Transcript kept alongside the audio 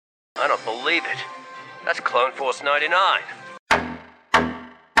I don't believe it. That's Clone Force 99.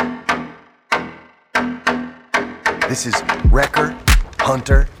 This is Wrecker,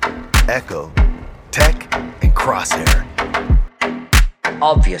 Hunter, Echo, Tech, and Crosshair.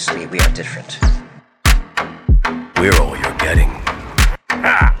 Obviously, we are different. We're all you're getting.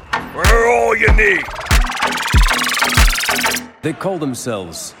 Ha! We're all you need. They call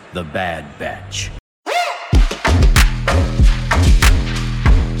themselves the Bad Batch.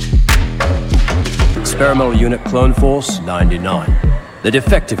 Experimental Unit Clone Force 99. The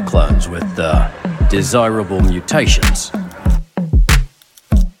defective clones with desirable mutations.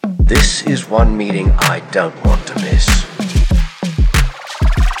 This is one meeting I don't want to miss.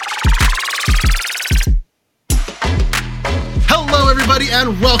 Hello, everybody,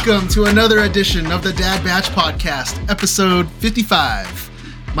 and welcome to another edition of the Dad Batch Podcast, episode 55.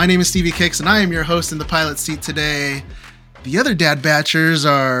 My name is Stevie Kicks, and I am your host in the pilot seat today. The other Dad Batchers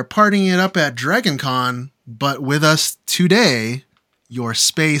are partying it up at DragonCon, but with us today, your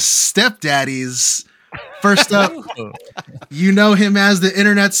space stepdaddies. First up, you know him as the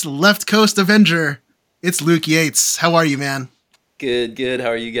internet's left coast Avenger. It's Luke Yates. How are you, man? Good. How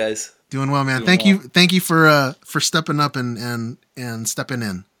are you guys? Doing well, man. Thank you for stepping up and stepping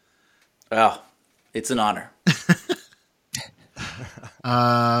in. Oh, it's an honor.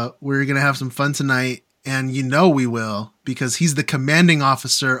 We're gonna have some fun tonight, and you know we will, because he's the commanding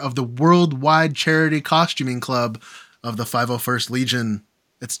officer of the worldwide charity costuming club of the 501st Legion.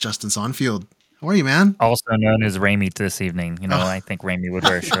 It's Justin Sonfield. How are you, man? Also known as Raimi this evening. You know, I think Raimi would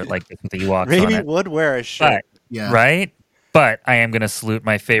wear a shirt like this with the Ewoks on Raimi it. would wear a shirt. But, Yeah. right? But I am going to salute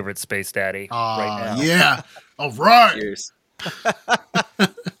my favorite space daddy right now. Yeah. All right. Cheers.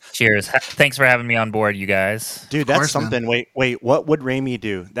 Cheers. Thanks for having me on board, you guys. Dude, that's course, something. Wait. What would Raimi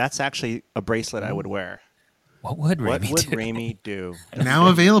do? That's actually a bracelet I would wear. What would Raimi What would do? Raimi do? Now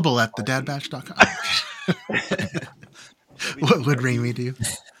available at thedadbatch.com. What would Raimi do?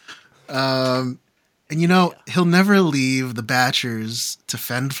 And you know, he'll never leave the Batchers to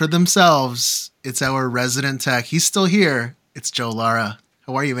fend for themselves. It's our resident tech. He's still here. It's Joe Lara.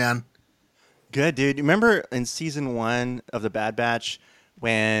 How are you, man? Good, dude. You remember in season 1 of the Bad Batch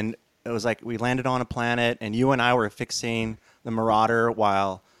when it was like we landed on a planet and you and I were fixing the Marauder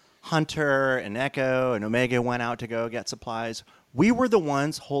while Hunter and Echo and Omega went out to go get supplies? We were the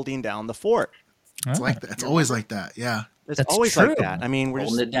ones holding down the fort. It's like that. It's always like that. Yeah. It's That's always true. like that. I mean, we're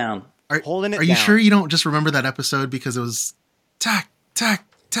Holding just it down. holding it Are you down. sure you don't just remember that episode because it was tack, tack,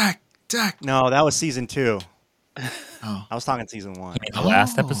 tack, tack? No, that was season 2. Oh, I was talking season 1. You mean the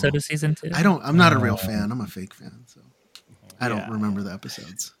last Oh. episode of season 2? I'm not a real fan. I'm a fake fan. So I don't remember the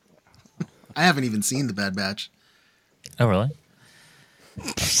episodes. I haven't even seen the Bad Batch. Oh, really?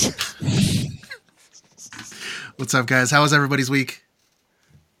 What's up, guys? How was everybody's week?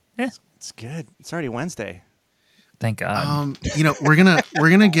 Yeah. It's good. It's already Wednesday. Thank God. You know, we're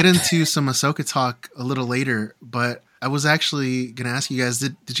gonna get into some Ahsoka talk a little later, but I was actually gonna ask you guys,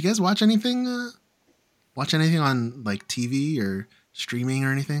 did you guys watch anything? Watch anything on like TV or streaming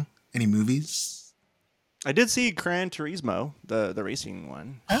or anything? Any movies? I did see Gran Turismo, the racing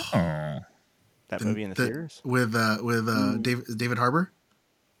one. Oh. That movie in the theaters. with David Harbour,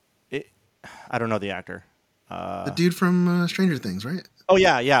 I don't know the actor. the dude from Stranger Things, right? Oh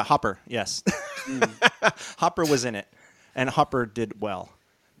yeah, Hopper. Yes, Hopper was in it, and Hopper did well.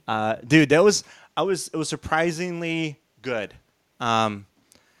 Dude, it was surprisingly good. You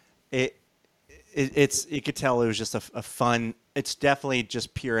could tell it was just a fun. It's definitely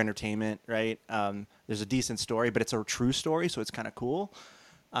just pure entertainment, right? There's a decent story, but it's a true story, so it's kind of cool.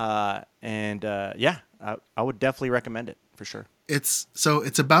 I would definitely recommend it for sure. It's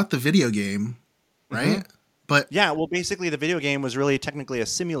about the video game, right? Mm-hmm. But Yeah, well, basically, the video game was really technically a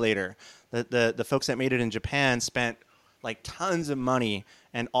simulator. The folks that made it in Japan spent like tons of money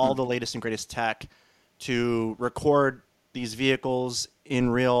and all the latest and greatest tech to record these vehicles in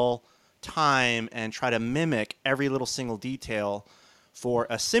real time and try to mimic every little single detail for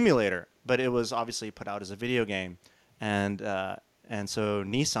a simulator. But it was obviously put out as a video game, and so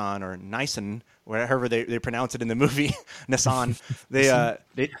Nissan or Nissan, whatever they pronounce it in the movie, Nissan,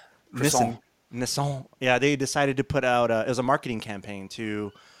 Nissan. Yeah, they decided to put out it was a marketing campaign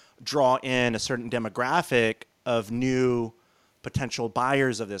to draw in a certain demographic of new potential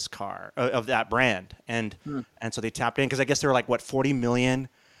buyers of this car, of that brand, and so they tapped in because I guess there were like 40 million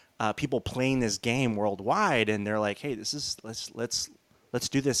people playing this game worldwide, and they're like, hey, let's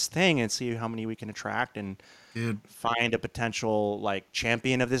do this thing and see how many we can attract and find a potential like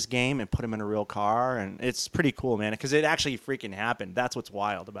champion of this game and put him in a real car, and it's pretty cool, man, because it actually freaking happened. That's what's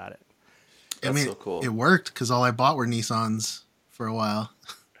wild about it. I mean, so cool. It worked because all I bought were Nissans for a while.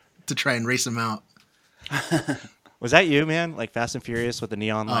 to try and race him out. Was that you, man? Like Fast and Furious with the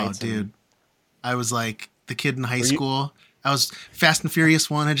neon lights? Oh, dude. I was like the kid in high school. I was Fast and Furious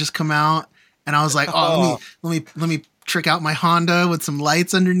 1 had just come out, and I was like, oh, let me trick out my Honda with some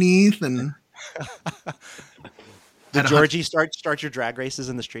lights underneath. And did Georgie start your drag races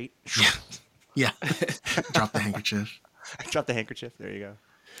in the street? Yeah. Drop the handkerchief. Drop the handkerchief. There you go.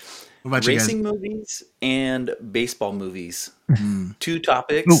 What about Racing you guys? movies and baseball movies. Two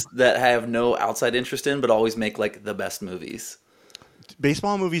topics that I have no outside interest in, but always make like the best movies.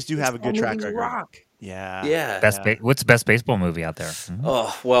 Baseball movies do have a good track Movies record. rock. Yeah. Yeah. What's the best baseball movie out there? Mhm.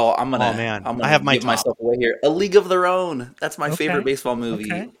 Oh well, I'm gonna. Oh, man. I'm gonna I have my give top. myself away here. A League of Their Own. That's my Okay. favorite baseball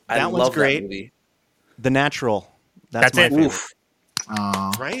movie. Okay. I That one's love great. that movie. The Natural. That's my it. favorite. Oof.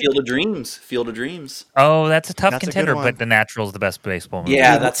 Oh, Right? Field of Dreams. Field of Dreams. Oh, that's a tough That's a good contender, one. but The Natural's the best baseball movie.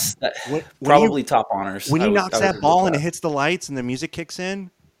 Yeah, that's When probably top honors. When he I would- knocks I would that agree ball with and it that. hits the lights and the music kicks in,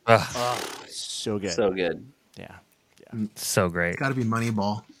 Ugh, so good. So good. Yeah. so great. it's got to be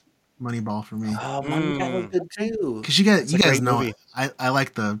Moneyball. Moneyball for me. Oh, Money Guy was good too. Because you guys a great know movie. I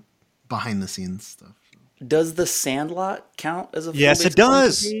like the behind the scenes stuff. Does The Sandlot count as a full Yes, it baseball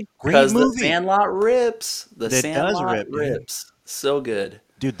does. movie? Great Because movie. The Sandlot rips. The It does Sandlot rip, dude. rips. So good.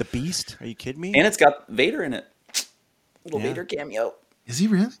 Dude, The Beast? Are you kidding me? And it's got Vader in it. Little Yeah. Vader cameo. Is he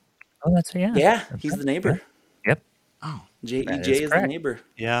really? Oh, that's yeah. Yeah, he's the neighbor. Yep. Oh, J.E.J. That is is the correct. neighbor.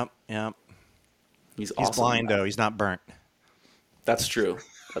 Yeah. He's He's awesome. blind, though. He's not burnt. That's true.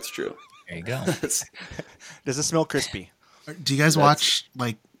 That's true. There you go. That's, Does it smell crispy? do you guys watch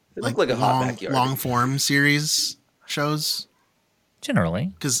like They look like a hot backyard. long form series shows?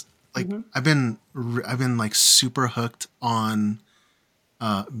 Generally. Because like I've been like super hooked on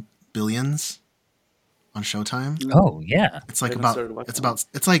Billions on Showtime. Oh yeah. It's like haven't started watching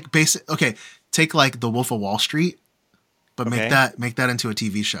it's like basic. Okay, take like The Wolf of Wall Street, but Okay. make that into a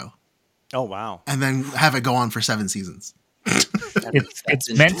TV show, Oh, wow. and then have it go on for 7 seasons.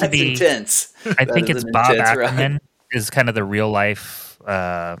 It's meant to that's be. intense. I That think is it's an Bob intense ride. Ackerman is kind of the real life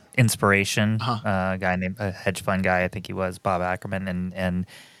inspiration. Uh-huh. Guy named a hedge fund guy. I think he was Bob Ackerman, and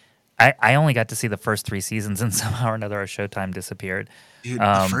I only got to see the first 3 seasons, and somehow or another our Showtime disappeared. Dude,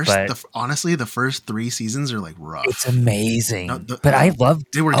 But honestly, the first 3 seasons are like rough. it's amazing. No, but I loved.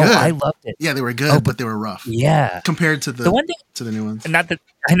 they were oh, good. I loved it. Yeah, they were good, Oh, but they were rough Yeah. compared to The one thing, to the new ones. not that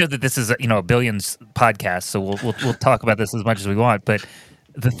I know that this is a Billions podcast, so we'll talk about this as much as we want. But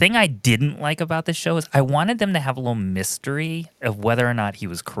the thing I didn't like about this show is I wanted them to have a little mystery of whether or not he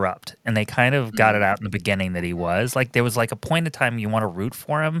was corrupt, and they kind of got it out in the beginning that he was. Like there was like a point in time you want to root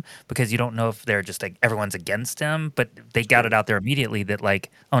for him because you don't know if they're just like everyone's against him, but they got it out there immediately that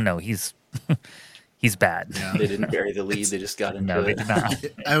like, oh no, he's he's bad. Yeah. They didn't bury the lead. They just got into No, they it. did not.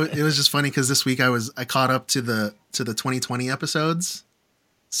 It was just funny because this week I caught up to the 2020 episodes.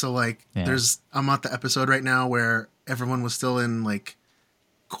 So like Yeah. I'm at the episode right now where everyone was still in like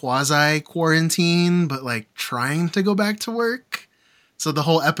quasi quarantine, but like trying to go back to work. So the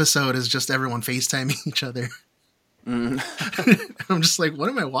whole episode is just everyone FaceTiming each other. I'm just like, what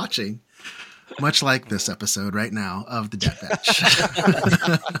am I watching? Much like this episode right now of the Dad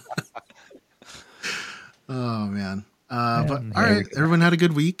Batch. Oh man. But all right, everyone had a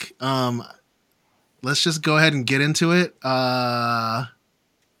good week. Let's just go ahead and get into it.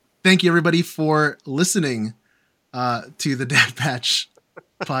 Thank you everybody for listening to the Dad Batch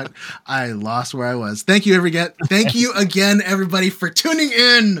pod. I lost where I was. Thank you again everybody for tuning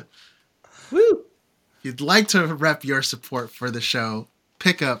in. Woo! If you'd like to rep your support for the show,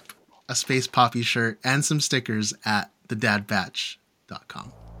 pick up a Space Poppy shirt and some stickers at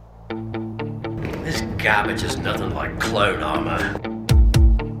thedadbatch.com. This garbage is nothing like clone armor.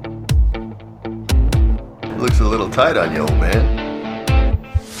 Looks a little tight on you, old man.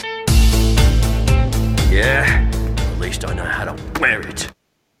 Yeah, at least I know how to wear it.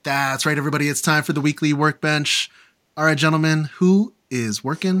 That's right, everybody. It's time for the weekly workbench. All right, gentlemen, who is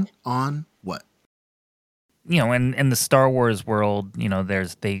working on what? In the Star Wars world,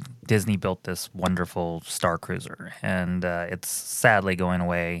 Disney built this wonderful Star Cruiser, and it's sadly going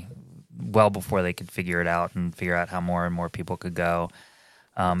away well before they could figure it out and figure out how more and more people could go.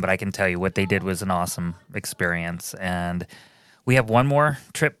 But I can tell you what they did was an awesome experience, and we have one more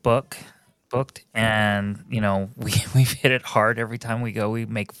trip booked, and we've hit it hard every time we go. We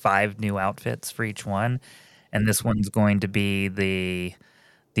make 5 new outfits for each one, and this one's going to be the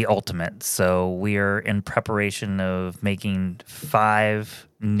ultimate. So we are in preparation of making 5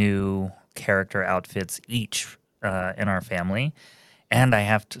 new character outfits each in our family. And I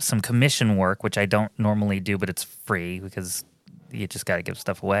have some commission work, which I don't normally do, but it's free because you just got to give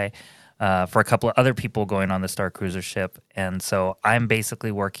stuff away. for a couple of other people going on the Star Cruiser ship. And so I'm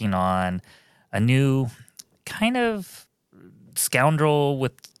basically working on a new kind of scoundrel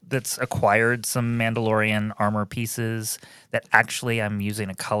that's acquired some Mandalorian armor pieces that actually I'm using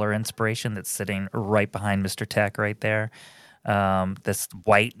a color inspiration that's sitting right behind Mr. Tech right there. This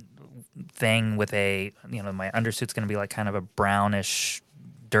white thing with my undersuit's going to be like kind of a brownish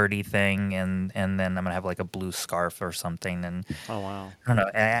dirty thing, and then I'm gonna have like a blue scarf or something. And Oh wow! I don't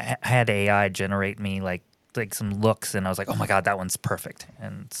know. I had AI generate me like some looks, and I was like, oh my god, that one's perfect.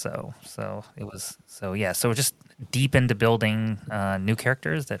 And so it was. So yeah. So just deep into building new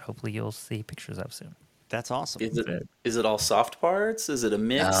characters that hopefully you'll see pictures of soon. That's awesome. Is it all soft parts? Is it a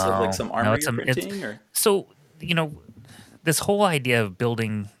mix of like some armor you're printing? Or so this whole idea of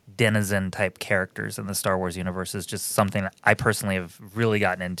building denizen type characters in the Star Wars universe is just something that I personally have really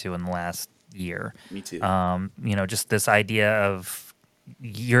gotten into in the last year. Me too. Just this idea of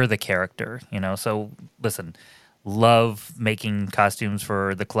you're the character, So listen, love making costumes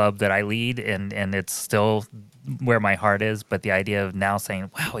for the club that I lead, and it's still where my heart is. But the idea of now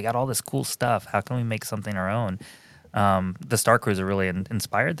saying, wow, we got all this cool stuff. How can we make something our own? The Star Cruiser really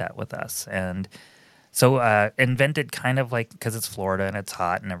inspired that with us. And so invented kind of like, because it's Florida and it's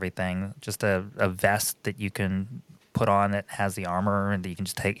hot and everything, just a vest that you can put on that has the armor and that you can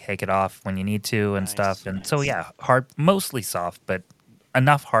just take it off when you need to and stuff. And so, yeah, hard, mostly soft, but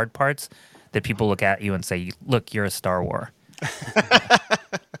enough hard parts that people look at you and say, look, you're a Star Wars.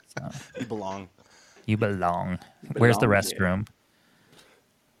 You belong. You belong. Where's the restroom?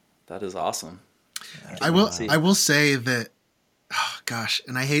 That is awesome. I will say that, oh gosh,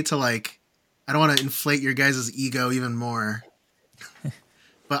 and I hate to I don't want to inflate your guys' ego even more,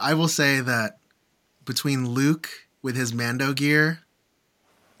 but I will say that between Luke with his Mando gear,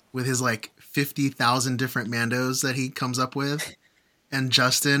 with his 50,000 different Mandos that he comes up with, and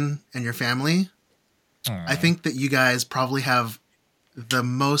Justin and your family, I think that you guys probably have the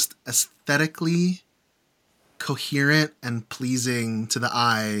most aesthetically coherent and pleasing to the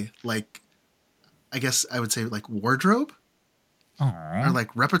eye, I guess I would say wardrobe. Or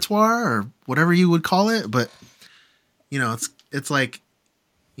repertoire or whatever you would call it. But, it's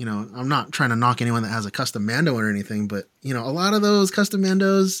I'm not trying to knock anyone that has a custom Mando or anything, but, a lot of those custom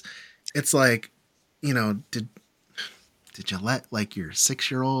Mandos, it's did you let your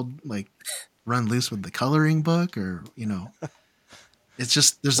 6-year-old run loose with the coloring book or, it's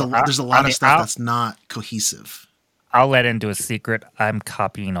just, there's a lot of stuff that's not cohesive. I'll let into a secret. I'm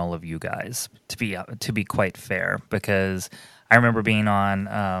copying all of you guys to be quite fair, because I remember being on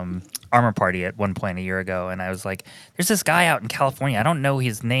Armor Party at one point a year ago, and I was like, there's this guy out in California. I don't know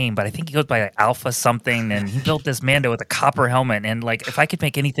his name, but I think he goes by Alpha something, and he built this Mando with a copper helmet. And if I could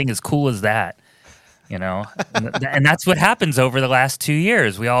make anything as cool as that, and that's what happens over the last 2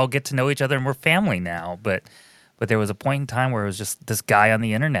 years. We all get to know each other, and we're family now. But there was a point in time where it was just this guy on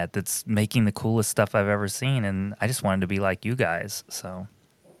the internet that's making the coolest stuff I've ever seen, and I just wanted to be like you guys. So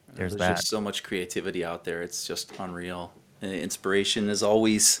there's that. Just so much creativity out there. It's just unreal. Inspiration is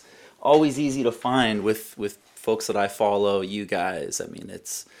always easy to find with folks that I follow. You guys, I mean,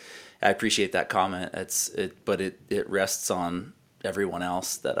 I appreciate that comment. But it rests on everyone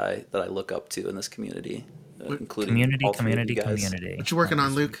else that I look up to in this community, including community. What you working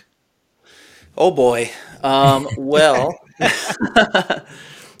on, Luke? Oh boy. Well,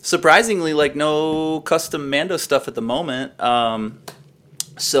 surprisingly, no custom Mando stuff at the moment.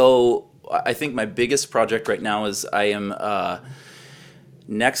 So I think my biggest project right now is I am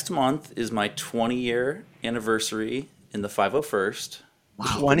next month is my 20-year anniversary in the 501st. Wow.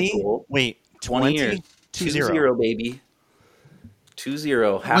 20? Cool. Wait, 20 years. 2-0, baby.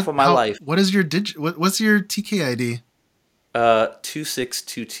 2-0, half of my life. What is your what's your TK ID?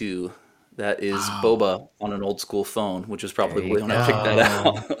 2622. That is Boba on an old school phone, which is probably when I picked that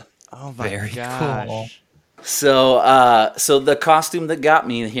out. Oh my gosh. Cool. So the costume that got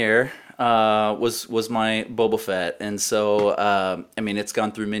me here was my Boba Fett, and so it's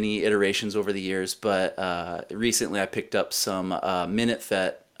gone through many iterations over the years, but recently I picked up some Minute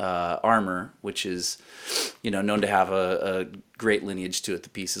Fett armor, which is known to have a great lineage to it. The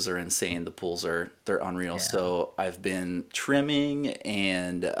pieces are insane. The pulls they're unreal. Yeah. So I've been trimming,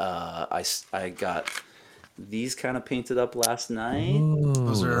 and I got these kind of painted up last night. Ooh,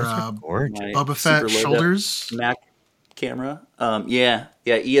 those are Boba Fett shoulders. Mac camera. Yeah,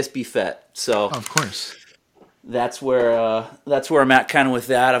 ESB Fett. So of course. That's where I'm at kind of with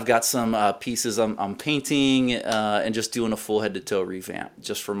that. I've got some pieces I'm painting and just doing a full head to toe revamp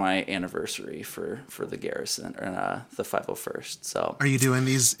just for my anniversary for the Garrison and the 501st. So are you doing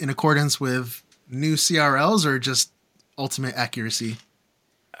these in accordance with new CRLs or just ultimate accuracy?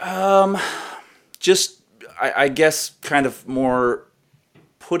 Just I guess kind of more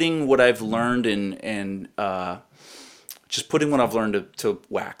putting what I've learned and just putting what I've learned to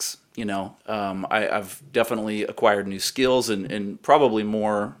wax. I've definitely acquired new skills and probably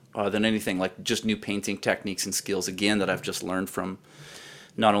more than anything, like just new painting techniques and skills again that I've just learned from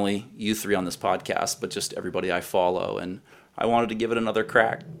not only you three on this podcast, but just everybody I follow. And I wanted to give it another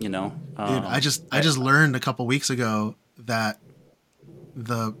crack. Dude, I just learned a couple weeks ago that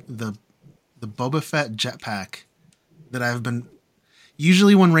the Boba Fett jetpack that I've been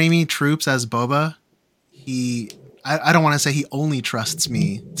usually when Raimi troops as Boba, I don't want to say he only trusts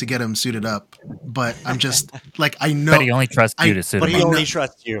me to get him suited up, but I'm just like, I know. But he only trusts you to suit him But he up. only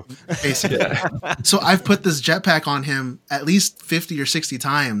trusts you. Basically. So I've put this jetpack on him at least 50 or 60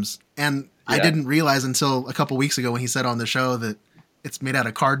 times, and I didn't realize until a couple weeks ago when he said on the show that it's made out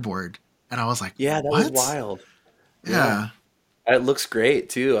of cardboard, and I was like, yeah, that what? was wild. Yeah. It looks great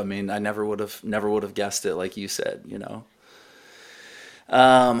too. I mean, I never would have guessed it, like you said.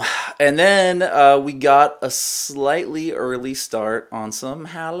 And then we got a slightly early start on some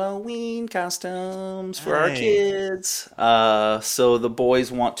Halloween costumes for our kids. So the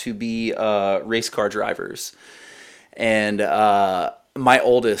boys want to be race car drivers, and my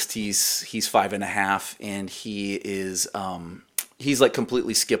oldest, he's 5.5, and he is he's like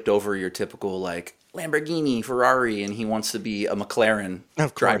completely skipped over your typical like Lamborghini, Ferrari, and he wants to be a McLaren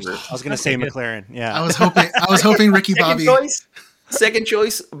driver. I was going to say McLaren. Yeah. I was hoping Ricky Bobby. Second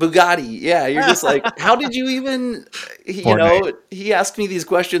choice, Bugatti. Yeah, you're just like, how did you even, he asked me these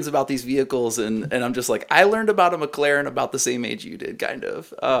questions about these vehicles, and I'm just like, I learned about a McLaren about the same age you did, kind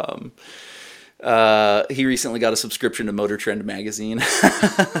of. He recently got a subscription to Motor Trend magazine.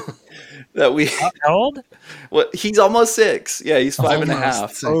 How old? Well, he's almost 6. Yeah, he's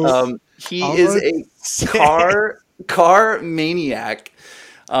 5.5. He is a car maniac.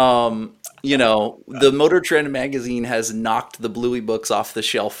 The Motor Trend magazine has knocked the Bluey books off the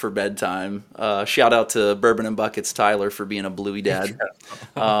shelf for bedtime. Shout out to Bourbon and Buckets Tyler for being a Bluey dad.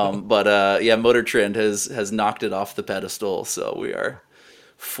 Motor Trend has knocked it off the pedestal. So we are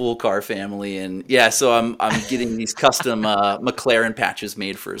full car family, and so I'm getting these custom McLaren patches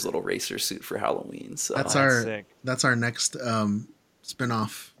made for his little racer suit for Halloween. So That's our next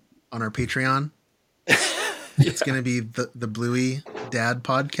spinoff on our Patreon. It's going to be the Bluey Dad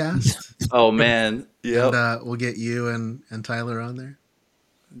podcast. Oh man, yeah. And we'll get you and Tyler on there.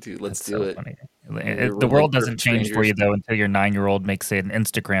 Dude, let's That's do so it. funny. The world doesn't change for you though until your 9-year-old makes an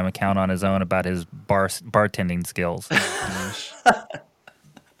Instagram account on his own about his bartending skills.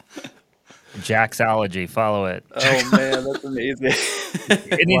 Jaxology, follow it. Oh man, that's amazing.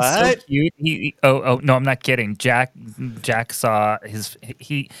 And he's so cute. He no, I'm not kidding. Jack saw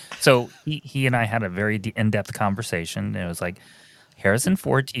he and I had a very in-depth conversation, and it was like, Harrison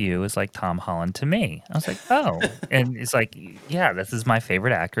Ford to you is like Tom Holland to me. I was like, oh, and it's like, yeah, this is my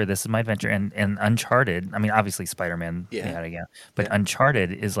favorite actor. This is my adventure, and Uncharted. I mean, obviously Spider-Man, but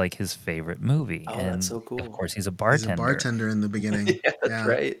Uncharted is like his favorite movie. Oh, and that's so cool. Of course, he's a bartender. He's a bartender in the beginning. That's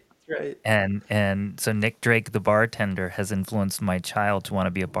right. Right. And so Nick Drake, the bartender, has influenced my child to want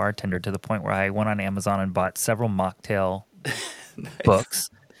to be a bartender to the point where I went on Amazon and bought several mocktail books.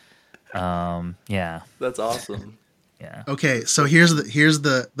 That's awesome. Yeah. Okay, so here's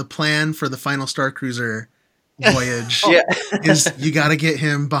the plan for the final Star Cruiser voyage. Is you got to get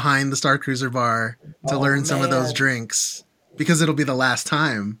him behind the Star Cruiser bar to learn some of those drinks, because it'll be the last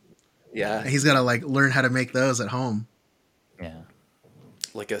time. Yeah. And he's got to like learn how to make those at home. Yeah.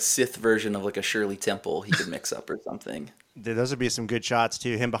 Like a Sith version of like a Shirley Temple he could mix up or something. Dude, those would be some good shots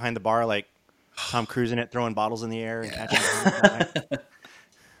too. Him behind the bar, like Tom Cruise in it, throwing bottles in the air and catching them.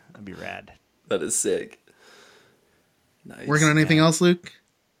 That'd be rad. That is sick. Nice. Working on anything else, Luke?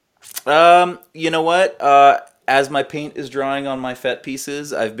 You know what? As my paint is drying on my Fett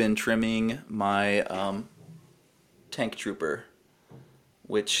pieces, I've been trimming my tank trooper,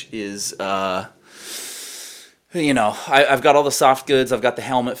 which is I've got all the soft goods. I've got the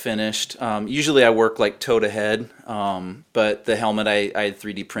helmet finished. Usually I work like toe to head, but the helmet I had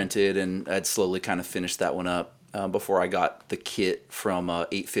 3D printed, and I'd slowly kind of finished that one up before I got the kit from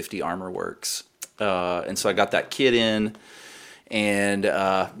 850 Armor Works. And so I got that kit in, and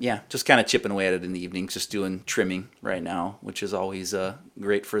just kind of chipping away at it in the evening, just doing trimming right now, which is always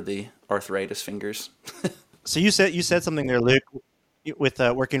great for the arthritis fingers. So you said something there, Luke, with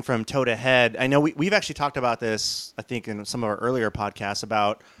working from toe to head. I know we've actually talked about this, I think, in some of our earlier podcasts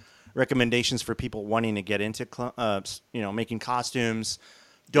about recommendations for people wanting to get into making costumes.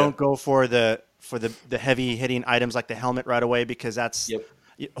 Don't go for the heavy hitting items like the helmet right away, because that's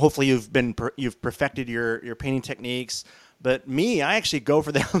hopefully you've perfected your painting techniques. But me, I actually go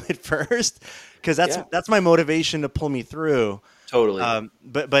for the helmet first because Yeah. that's my motivation to pull me through. Totally.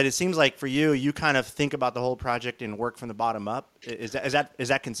 But it seems like for you kind of think about the whole project and work from the bottom up. Is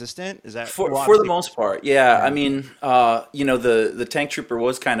that consistent? Is that For well, for the obviously- most part, yeah. I mean, the tank trooper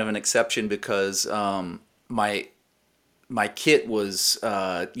was kind of an exception because my kit was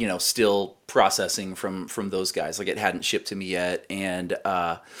still processing from those guys. Like it hadn't shipped to me yet, and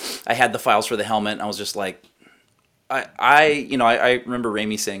I had the files for the helmet. And I was just like, I remember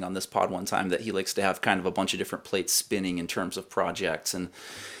Ramey saying on this pod one time that he likes to have kind of a bunch of different plates spinning in terms of projects, and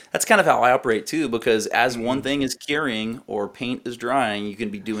that's kind of how I operate too. Because as one thing is curing or paint is drying, you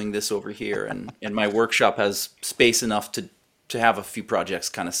can be doing this over here, and my workshop has space enough to have a few projects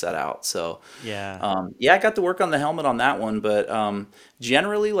kind of set out. So I got to work on the helmet on that one, but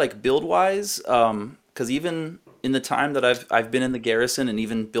generally like build wise, because even in the time that I've been in the garrison and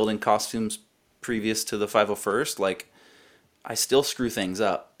even building costumes previous to the 501st, like I still screw things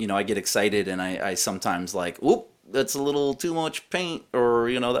up. I get excited and I sometimes like, whoop, that's a little too much paint, or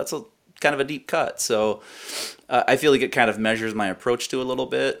that's a kind of a deep cut. So I feel like it kind of measures my approach to a little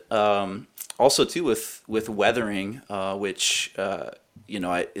bit. Also too with weathering, which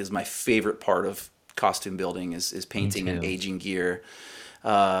is my favorite part of costume building is painting and aging gear.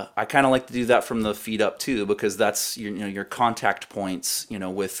 I kind of like to do that from the feet up too, because that's your contact points,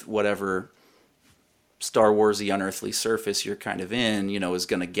 with whatever Star Warsy unearthly surface you're kind of in, is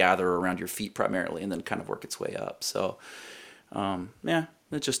going to gather around your feet primarily and then kind of work its way up. So,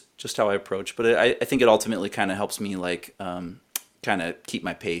 it's just how I approach. But I think it ultimately kind of helps me like kind of keep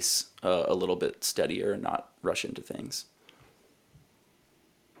my pace a little bit steadier and not rush into things.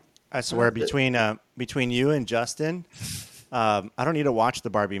 I swear between you and Justin, I don't need to watch the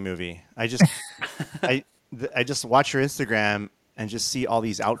Barbie movie. I just I just watch your Instagram and just see all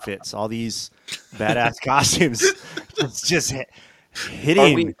these outfits, all these badass costumes. It's just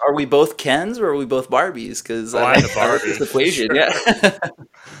hitting. Are we both Kens or are we both Barbies? Because I'm the Barbie. this equation, yeah.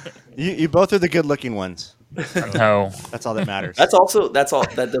 You both are the good looking ones. No. That's all that matters. That's all.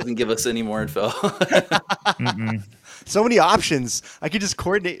 That doesn't give us any more info. So many options. I could just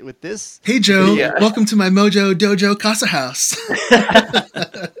coordinate with this. Hey, Joe. Yeah. Welcome to my Mojo Dojo Casa House.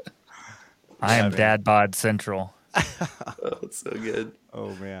 I am Dad Bod Central Oh, it's so good. Oh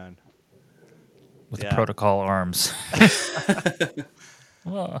man. with Yeah. protocol arms.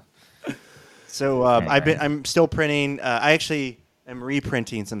 Well, So I'm still printing. I actually am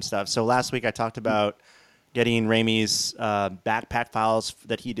reprinting some stuff. So last week I talked about getting Ramey's backpack files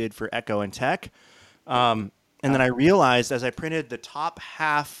that he did for Echo and Tech, and then I realized as I printed the top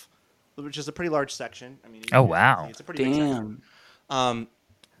half, which is a pretty large section. I mean, Oh, wow. it's a pretty big section.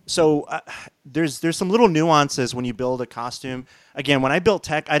 So there's some little nuances when you build a costume. Again, when I built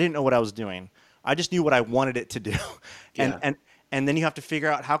Tech, I didn't know what I was doing. I just knew what I wanted it to do, and then you have to figure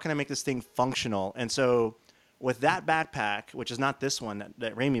out how can I make this thing functional. And so with that backpack, which is not this one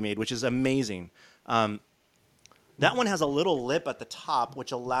that Ramey made, which is amazing, that one has a little lip at the top,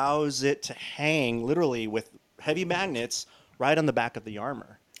 which allows it to hang literally with heavy magnets right on the back of the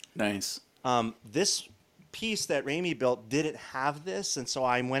armor. Nice. This piece that Ramey built didn't have this, and so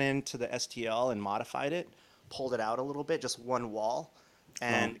I went into the STL and modified it, pulled it out a little bit, just one wall,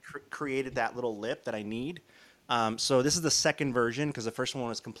 and created that little lip that I need. So this is the second version because the first one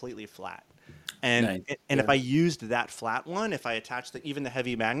was completely flat. And Nice. if I used that flat one, if I attached even the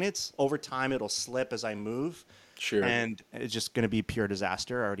heavy magnets, over time it'll slip as I move. Sure. And it's just going to be pure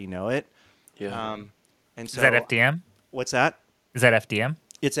disaster. I already know it. Yeah. And is so that FDM? What's that? Is that FDM?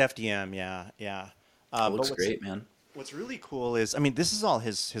 It's FDM. Yeah. It looks great, man. What's really cool is, I mean, this is all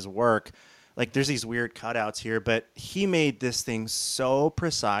his work. Like, there's these weird cutouts here, but he made this thing so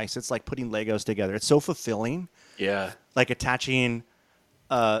precise. It's like putting Legos together. It's so fulfilling. Yeah. Like attaching,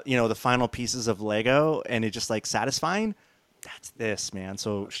 the final pieces of Lego, and it just like satisfying. That's this, man.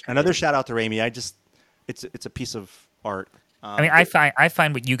 So another shout out to Ramey. It's a piece of art. I mean, I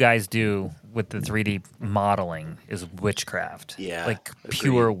find what you guys do with the 3D modeling is witchcraft. Yeah, like agreed.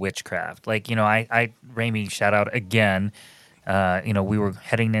 pure witchcraft. Like I Ramey, shout out again. We were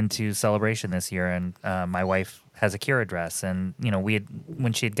heading into Celebration this year, and my wife has a Kira dress, and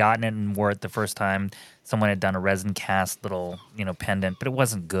when she had gotten it and wore it the first time, someone had done a resin cast little pendant, but it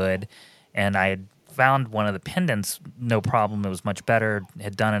wasn't good, and I had found one of the pendants, no problem, it was much better,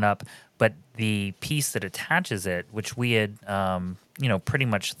 had done it up, but the piece that attaches it, which we had pretty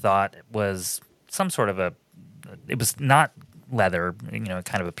much thought was some sort of it was not leather, it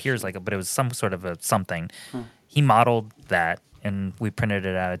kind of appears like it, but it was some sort of a something. He modeled that, and we printed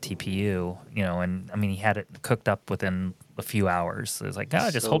it out of TPU, and I mean, he had it cooked up within a few hours. So it's like,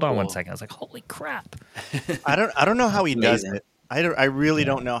 just So hold on one cool. second. I was like, holy crap. I don't know how he does Amazing. it. I really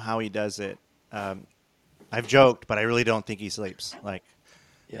don't know how he does it. I've joked, but I really don't think he sleeps. Like,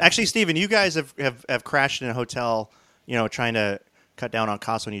 actually, Steven, you guys have crashed in a hotel, trying to cut down on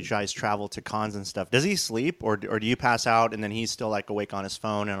costs when you guys travel to cons and stuff. Does he sleep, or do you pass out and then he's still like awake on his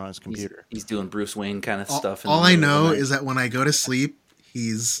phone and on his computer? He's doing Bruce Wayne kind of stuff. All I know is that when I go to sleep,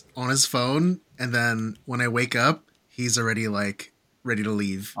 he's on his phone, and then when I wake up, he's already like ready to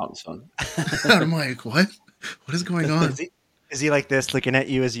leave. on his phone. I'm like, what? What is going on? Is he like this, looking at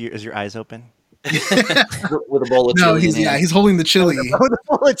you as your eyes open? With a bowl of No, chili. in hand. he's holding the chili. With a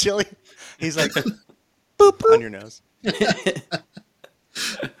bowl of chili. He's like, boop on your nose.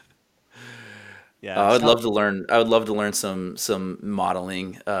 Yeah, I would love to learn. I would love to learn some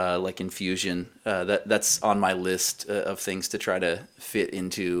modeling, like infusion. That's on my list of things to try to fit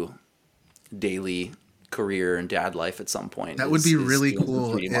into daily career and dad life at some point. That would be really doing some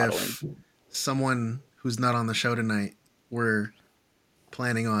cool 3D modeling. if someone who's not on the show tonight were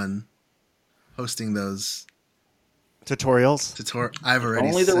planning on hosting those tutorials. I've already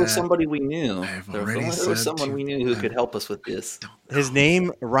Only there was said- somebody we knew. I've There already was said someone we knew who could help us with this. His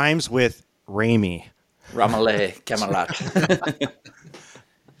name rhymes with Raimi. Ramale Kamarat.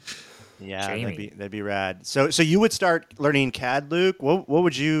 Yeah, Jamie. that'd be rad. So you would start learning CAD, Luke. What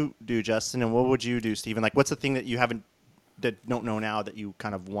would you do, Justin, and what would you do, Steven? Like, what's the thing that you don't know now that you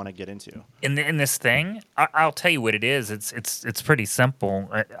kind of want to get into? In this thing, I'll tell you what it is. It's pretty simple.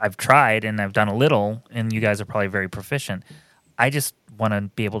 I've tried and I've done a little, and you guys are probably very proficient. I just want to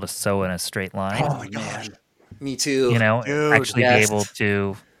be able to sew in a straight line. Oh my god. Me too. Dude, Actually yes. be able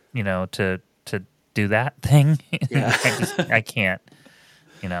to, to do that thing. Yeah. I can't,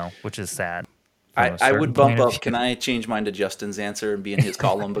 which is sad. from a I certain would bump point of up. view. Can I change mine to Justin's answer and be in his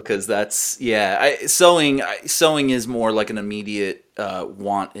column? Because that's sewing is more like an immediate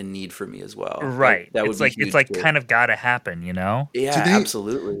want and need for me as well. Right. That would it's be like huge it's like too. kind of got to happen, Yeah, Do they-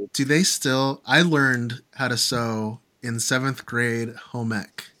 absolutely. Do they still? I learned how to sew in 7th grade home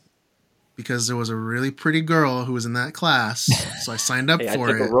ec because there was a really pretty girl who was in that class, so I signed up Hey, I for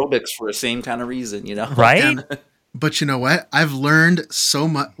took it. aerobics for the same kind of reason, Right? And- but you know what? I've learned so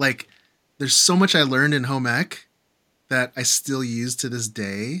much. Like, there's so much I learned in home ec that I still use to this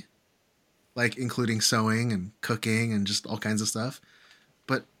day, like including sewing and cooking and just all kinds of stuff.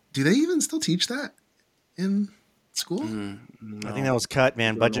 But do they even still teach that in school? I think that was cut,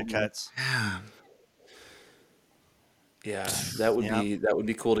 man. Budget cuts. Yeah. Yeah, that would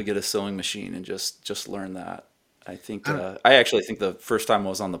be cool to get a sewing machine and just learn that. I think I actually think the first time I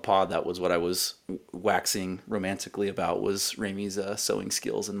was on the pod, that was what I was waxing romantically about, was Raimi's sewing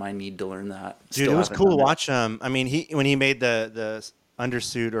skills and my need to learn that. Dude, Still it was haven't cool to done it. watch him. I mean, when he made the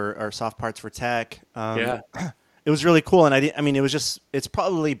undersuit or soft parts for tech, Yeah. it was really cool. And it's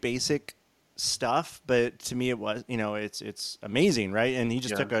probably basic stuff, but to me it was, it's amazing, right? And he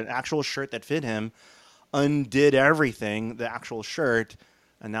just took an actual shirt that fit him, undid everything, the actual shirt,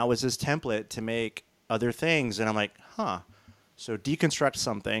 and that was his template to make other things. And I'm like, so deconstruct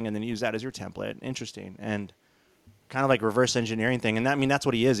something and then use that as your template. Interesting. And kind of like reverse engineering thing. And that's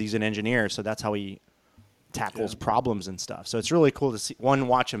what he is. He's an engineer, so that's how he tackles problems and stuff. So it's really cool to see, one,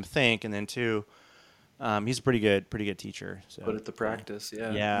 watch him think, and then two, he's a pretty good teacher. So Put it to practice.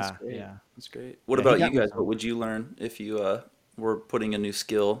 Yeah. Yeah, That's great. yeah. That's great. What Yeah, he about got you me guys? What would you learn if you were putting a new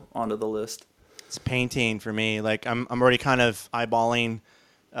skill onto the list? It's painting for me. Like I'm already kind of eyeballing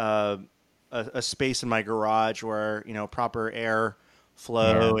a space in my garage where proper air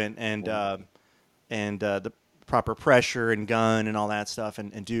flow and the proper pressure and gun and all that stuff,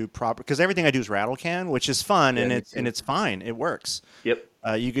 and do proper, because everything I do is rattle can, which is fun, Yeah, and me too. it's fine. It works. Yep.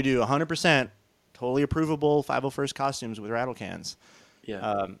 You could do 100% totally approvable 501st costumes with rattle cans.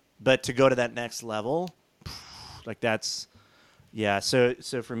 Yeah. But to go to that next level, like that's. Yeah, so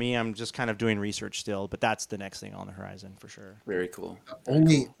for me, I'm just kind of doing research still, but that's the next thing on the horizon for sure. Very cool.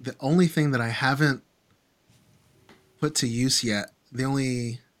 The only thing that I haven't put to use yet,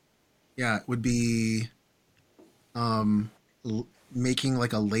 would be making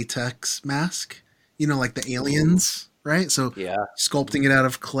like a latex mask, like the aliens, right? So Yeah. sculpting it out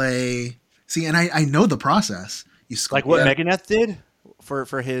of clay. See, and I know the process. You sculpt Like what it. Megadeth did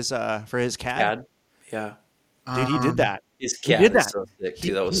for his CAD. CAD. Yeah. Dude, he did that. His He CAD did is that. so sick He,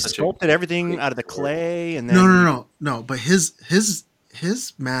 too. That was he such sculpted a everything great out of the story. clay, and then No. But his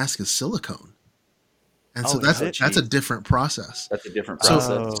mask is silicone, and so Oh, that's is it? a different process. That's a different So,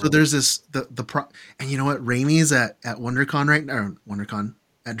 process. so there's this and you know what? Raimi's at WonderCon right now, or WonderCon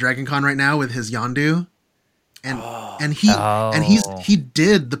at DragonCon right now with his Yondu, and he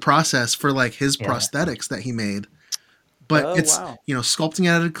did the process for like his prosthetics that he made, but Oh, it's wow. sculpting it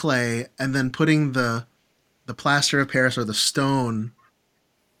out of clay and then putting the plaster of Paris or the stone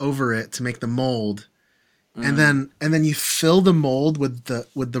over it to make the mold, and then you fill the mold with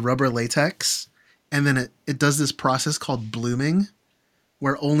the rubber latex, and then it does this process called blooming,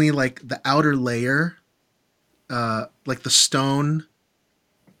 where only like the outer layer, like the stone,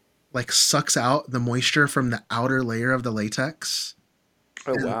 like sucks out the moisture from the outer layer of the latex.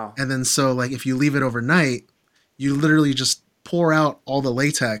 Oh, wow. And then so like if you leave it overnight, you literally just pour out all the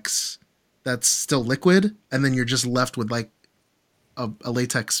latex that's still liquid, and then you're just left with like a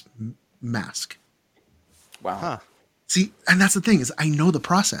latex mask. Wow. Huh. See, and that's the thing is I know the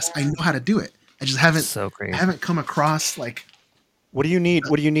process. I know how to do it. I just haven't So crazy. I haven't come across like What do you need?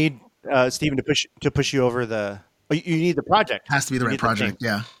 What do you need, Stephen, to push you over the? Oh, you need the project. has to be the You right need project. thing.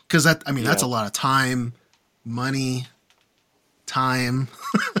 Yeah. Cuz that's a Yeah. lot of time, money, time.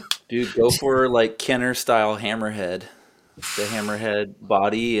 Dude, go for like Kenner style hammerhead. The hammerhead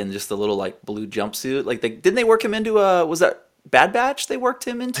body and just the little like blue jumpsuit. Like didn't they work him into was that Bad Batch they worked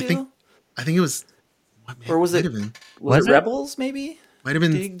him into? I think it was Or was might it have been. was it Rebels maybe? Might have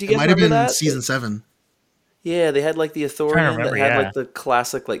been. Do you It guys might have remember been that? season 7 Yeah, they had like the Authorian remember, that had yeah. like the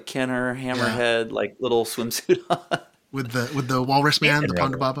classic like Kenner hammerhead like little swimsuit on. with the Walrus Man, the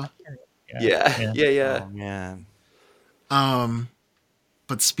Ponda Baba. Yeah. Oh man.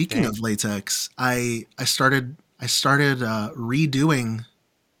 But speaking of latex, I started redoing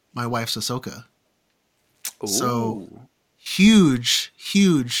my wife's Ahsoka. So huge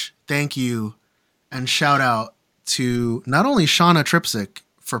thank you and shout out to not only Shauna Tripsick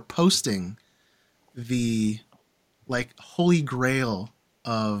for posting the like holy grail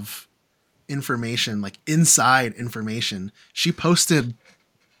of information, like inside information. She posted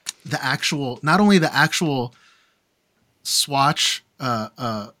not only the actual swatch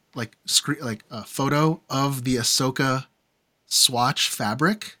photo of the Ahsoka swatch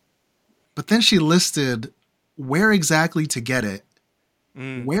fabric, but then she listed where exactly to get it,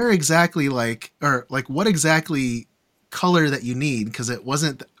 where exactly what exactly color that you need, because it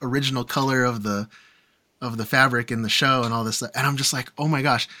wasn't the original color of the fabric in the show and all this stuff. And I'm just like, oh my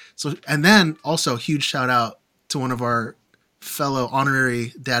gosh. So, and then also huge shout out to one of our fellow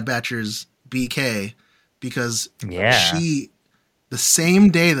honorary dad batchers, BK, because the same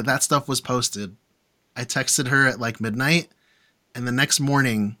day that stuff was posted, I texted her at like midnight, and the next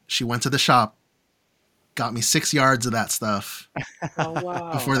morning she went to the shop, got me 6 yards of that stuff Oh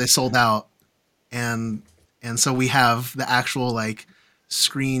wow. before they sold out. And so we have the actual like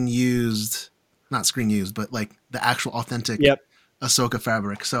not screen used, but like the actual authentic Ahsoka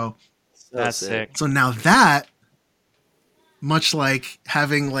fabric. So That's sick. So now that, much like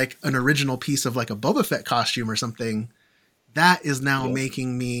having like an original piece of like a Boba Fett costume or something, that is now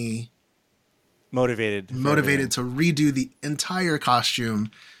making me Motivated to redo the entire costume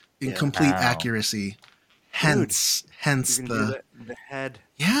in complete accuracy. Hence the head.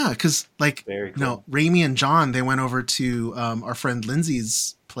 Yeah, because like Very cool. Raimi and John, they went over to our friend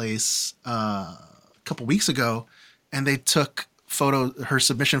Lindsay's place a couple weeks ago, and they took her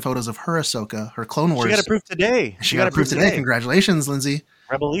submission photos of her Ahsoka, her Clone Wars. She got approved today. She got approved today. Congratulations, Lindsay.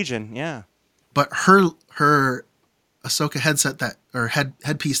 Rebel Legion, yeah. But her Ahsoka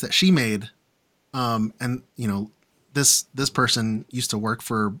headpiece that she made, and this person used to work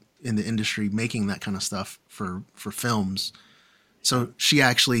in the industry making that kind of stuff for films. So she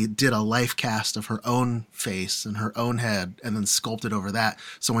actually did a life cast of her own face and her own head and then sculpted over that.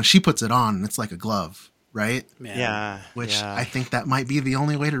 So when she puts it on, it's like a glove, right? Man. Yeah. Which I think that might be the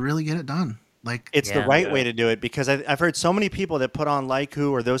only way to really get it done. Like It's the right way to do it, because I've heard so many people that put on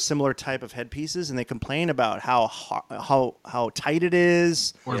Laiku or those similar type of headpieces, and they complain about how tight it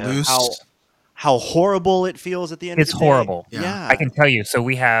is or loose. how horrible it feels at the end It's of the day. horrible. Yeah. I can tell you. So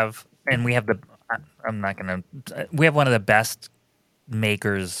we have one of the best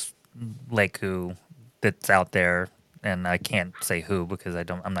makers, Leiku, that's out there, and I can't say who because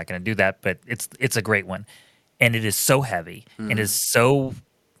I'm not going to do that, but it's a great one, and it is so heavy and is so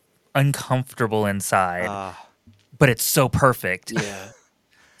uncomfortable inside, but it's so perfect. Yeah.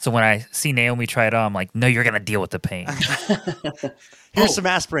 So when I see Naomi try it on, I'm like, no, you're going to deal with the pain. Here's some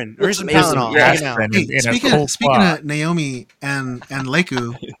aspirin. Here's some Here's some Tylenol. aspirin. Take it now. And Hey, in a speaking cold of spot. Naomi and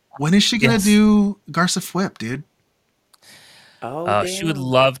Leiku, when is she gonna Yes. do Garza Fwip, dude? Oh, She would damn.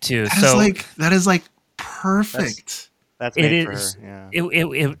 love to. That is like perfect. That's It made for is. her.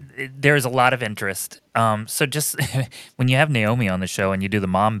 Yeah. There's a lot of interest. So just when you have Naomi on the show and you do the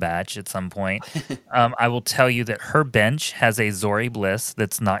mom batch at some point, I will tell you that her bench has a Zori Bliss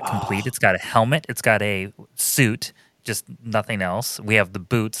that's not complete. It's got a helmet. It's got a suit. just nothing else. We have the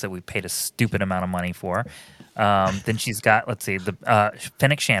boots that we paid a stupid amount of money for. Then she's got, let's see, the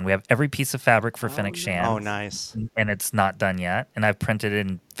Fennec Shan. We have every piece of fabric for Fennec Shan. Oh, nice. And it's not done yet. And I've printed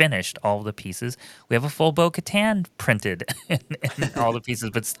and finished all of the pieces. We have a full Bo-Katan printed in all the pieces.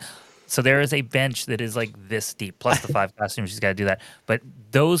 But so there is a bench that is like this deep, plus the 5 costumes. She's got to do that. But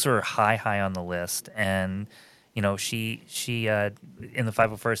those are high on the list. And, you know, she in the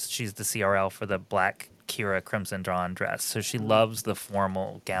 501st, she's the CRL for the black Kira Crimson Dawn dress. So she loves the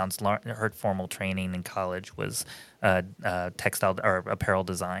formal gowns. Her formal training in college was textile or apparel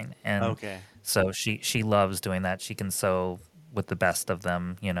design. And so she loves doing that. She can sew with the best of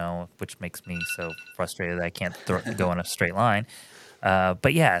them, you know, which makes me so frustrated that I can't go in a straight line.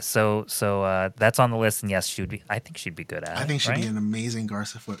 But yeah, so that's on the list, and yes, she would be. I think she'd be good at it. I think she'd right? be an amazing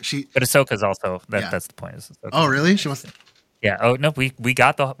Garza foot. But Ahsoka's also that's the point. Oh, really? She wants. Yeah. Oh no, we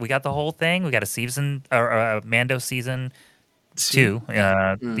got the whole thing. We got a season or a Mando season 2.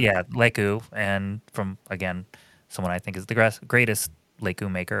 Yeah, Leku, and from again someone I think is the greatest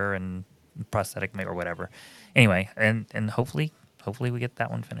Leku maker and prosthetic maker or whatever. Anyway, and hopefully we get that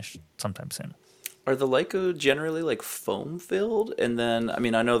one finished sometime soon. Are the Leica generally like foam filled? And then, I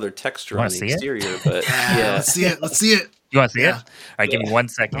mean, I know they're texture on the exterior, but yeah. Let's see it. You want to see it? All right, give me 1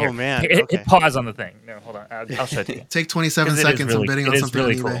 second. Oh, here. man. Hit pause on the thing. No, hold on. I'll show it to you. Take 27 seconds of bidding on something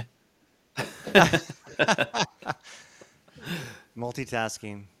really on eBay. Cool.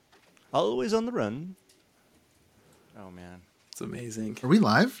 Multitasking. Always on the run. Oh, man. It's amazing. Are we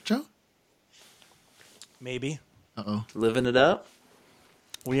live, Joe? Maybe. Uh-oh. Living it up?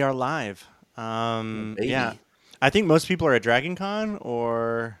 We are live. Yeah. I think most people are at Dragon Con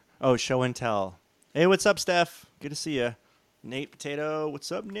or Show and Tell. Hey, what's up, Steph? Good to see you. Nate Potato,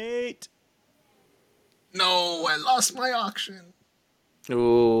 what's up, Nate? No, I lost my auction.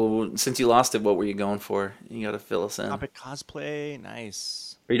 Oh, since you lost it, what were you going for? You got to fill us in. Topic cosplay,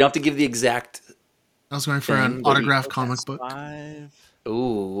 nice. Or you don't have to give the exact. I was going for an autographed comic book. 5.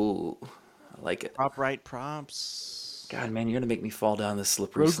 Ooh, I like it. Prop right props. God, man, you're gonna make me fall down this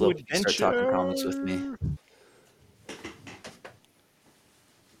slippery slope if you start talking comics with me.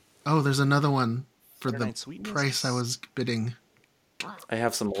 Oh, there's another one for the Sweetness. price I was bidding. I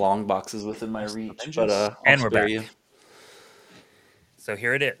have some long boxes within my reach, but And I'll we're spare back. you. So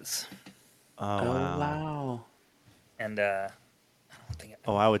here it is. Oh, wow. And I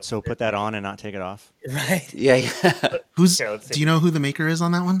would so put that on and not take it off. right. Yeah. Who's? Here, let's see. Do you know who the maker is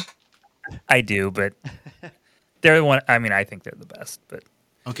on that one? I do, but they're the one. I mean, I think they're the best, but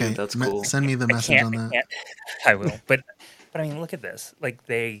Okay, Dude, that's cool. Send me the message on that. I will. But I mean, look at this. Like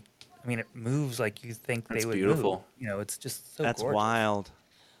it moves like you think That's they would beautiful. move. You know, it's just so That's gorgeous. wild.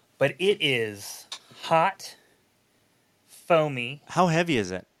 But it is hot, foamy. How heavy is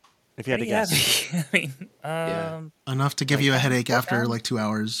it? If you had to pretty guess. heavy. I mean, Enough to give you a headache 4 after pounds? like 2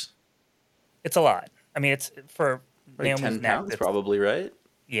 hours. it's a lot. I mean, it's for Like Naomi's 10 neck. pounds, It's, probably, right?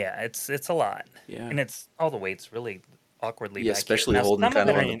 yeah, it's a lot. Yeah. And it's all the weight's really awkwardly. Yeah, back especially here. Now, holding some kind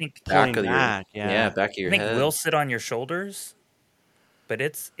of of it, on I the think, back pulling of your back, yeah. back of your I think head. will sit on your shoulders, but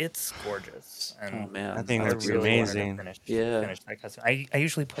it's gorgeous. And Oh man, I think I that's really wanted to amazing. Finish Yeah. that custom. I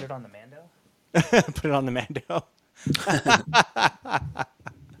usually put it on the Mando. Put it on the Mando.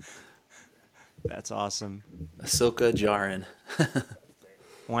 That's awesome. Ahsoka Jaren.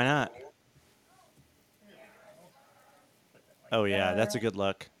 Why not? Oh yeah, that's a good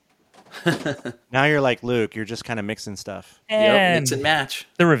look. Now you're like Luke. You're just kind of mixing stuff. Yep, And mix and match.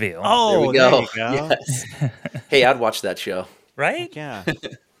 the reveal. Oh, There we go. you go. Yes. Hey, I'd watch that show. Right? Yeah. There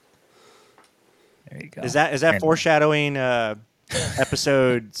you go. Is that And- foreshadowing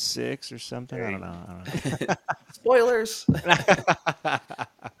episode 6 or something? I don't know. Spoilers.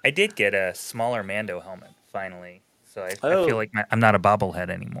 I did get a smaller Mando helmet finally, so I Oh. feel like I'm not a bobblehead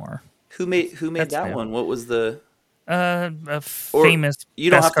anymore. Who made That's that new. one? What was the? A Or famous you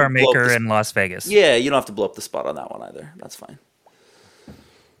don't have to Beskar blow up maker the- in Las Vegas. Yeah, you don't have to blow up the spot on that one either. That's fine.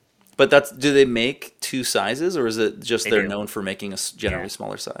 But do they make 2 sizes, or is it just They they're do. known for making a generally Yeah.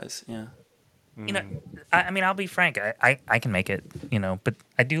 smaller size? Yeah. You know, I mean, I'll be frank. I can make it. You know, but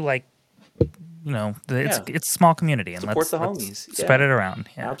I do like. You know, it's Yeah. a small community, and Support let's the homies. Yeah. spread it around.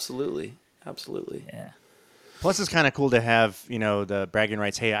 Yeah. Absolutely. Yeah. Plus, it's kind of cool to have the bragging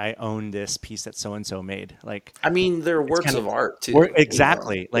rights. Hey, I own this piece that so and so made. Like, I mean, they're works kind of art too.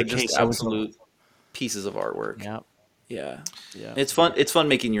 exactly. They're Like, just hey, so-and-so. absolute pieces of artwork. yeah, Yeah. yeah. It's fun. It's fun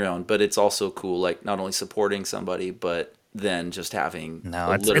making your own, but it's also cool. Like not only supporting somebody, but then just having No,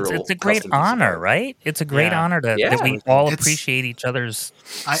 a it's literal a great custom piece of honor, art. right? It's a great Yeah. honor that Yeah. we all It's- appreciate each other's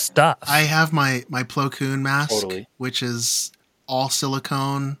I- stuff. I have my Plo Koon mask, Totally. which is all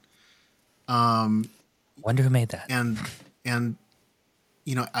silicone. Wonder who made that. And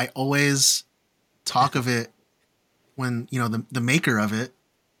I always talk of it when the maker of it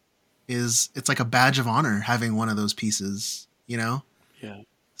it's like a badge of honor having one of those pieces. Yeah.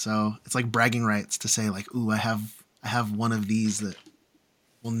 So it's like bragging rights to say like, ooh, I have one of these that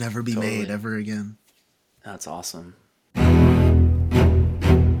will never be made ever again. That's awesome. I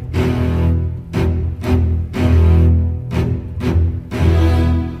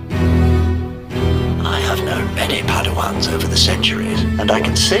have known many Padawans over the centuries, and I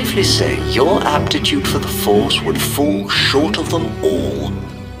can safely say your aptitude for the Force would fall short of them all.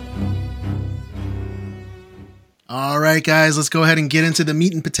 All right, guys, let's go ahead and get into the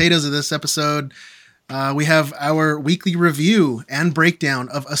meat and potatoes of this episode. We have our weekly review and breakdown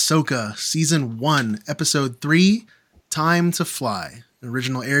of Ahsoka, Season 1, Episode 3, Time to Fly. An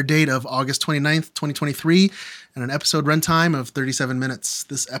original air date of August 29th, 2023, and an episode runtime of 37 minutes.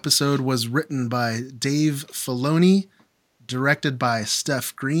 This episode was written by Dave Filoni, directed by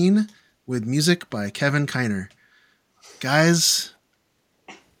Steph Green, with music by Kevin Kiner. Guys,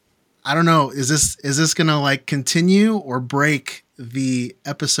 I don't know. Is this gonna like continue or break the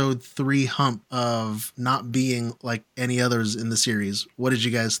episode 3 hump of not being like any others in the series? What did you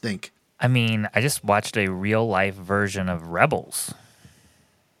guys think? I mean, I just watched a real life version of Rebels,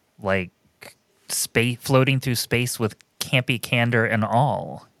 like space floating through space with campy candor and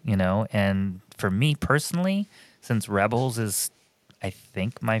all, And for me personally, since Rebels is, I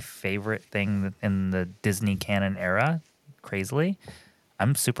think, my favorite thing in the Disney canon era, crazily,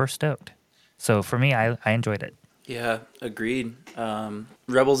 I'm super stoked. So for me, I enjoyed it. Yeah, agreed.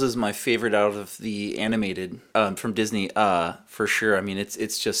 Rebels is my favorite out of the animated from Disney, for sure. I mean,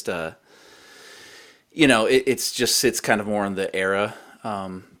 it's just it's just sits kind of more in the era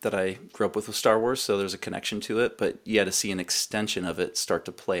that I grew up with Star Wars, so there's a connection to it. But yeah, to see an extension of it start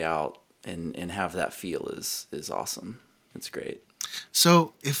to play out and have that feel is awesome. It's great.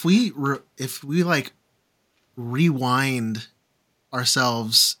 So if we like rewind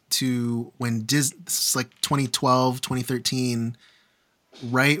ourselves to when this is like 2012, 2013,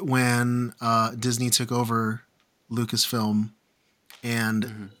 right when Disney took over Lucasfilm,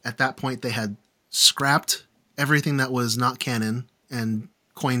 and at that point they had scrapped everything that was not canon and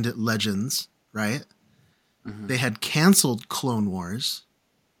coined it Legends, right? They had canceled Clone Wars.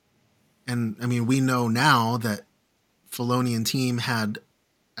 And I mean, we know now that Filoni and team had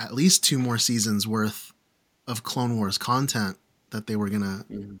at least 2 more seasons worth of Clone Wars content that they were going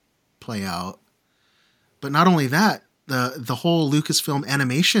to play out. But not only that, the whole Lucasfilm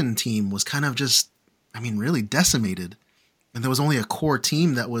animation team was kind of just, I mean, really decimated. And there was only a core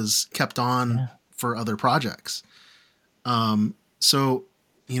team that was kept on for other projects. So,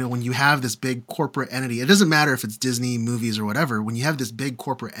 when you have this big corporate entity, it doesn't matter if it's Disney movies or whatever, when you have this big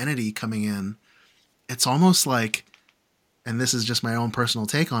corporate entity coming in, it's almost like, and this is just my own personal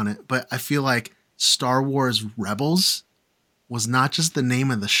take on it, but I feel like Star Wars Rebels was not just the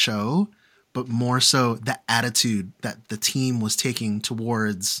name of the show, but more so the attitude that the team was taking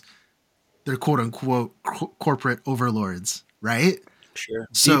towards their quote unquote corporate overlords, right? Sure.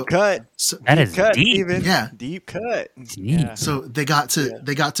 So, deep cut. So, That is cut, deep. Steven. Yeah. Deep cut. Deep. Yeah. So they got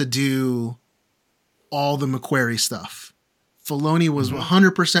to do all the McQuarrie stuff. Filoni was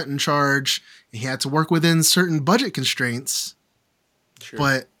 100% in charge. He had to work within certain budget constraints,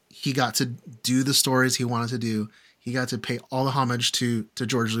 but he got to do the stories he wanted to do. He got to pay all the homage to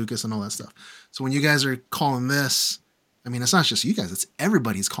George Lucas and all that stuff. So when you guys are calling this, I mean, it's not just you guys, it's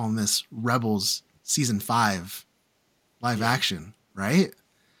everybody's calling this Rebels Season 5 live action, right?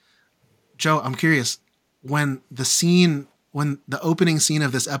 Joe, I'm curious, when the opening scene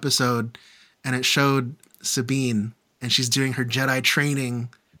of this episode and it showed Sabine and she's doing her Jedi training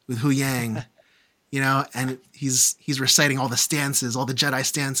with Hu Yang, and he's reciting all the stances, all the Jedi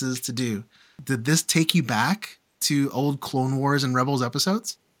stances to do. Did this take you back to old Clone Wars and Rebels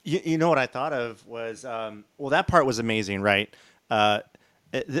episodes? You know what I thought of was, that part was amazing, right? I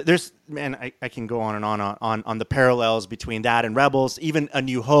can go on and on the parallels between that and Rebels, even A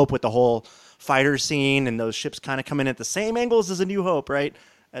New Hope with the whole fighter scene and those ships kind of come in at the same angles as A New Hope, right?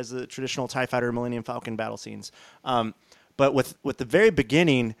 As the traditional TIE Fighter, Millennium Falcon battle scenes. But with the very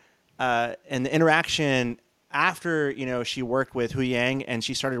beginning and the interaction after, she worked with Hu Yang and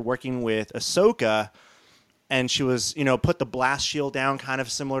she started working with Ahsoka, and she was, put the blast shield down, kind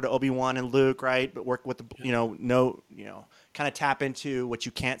of similar to Obi-Wan and Luke, right? But work with the, kind of tap into what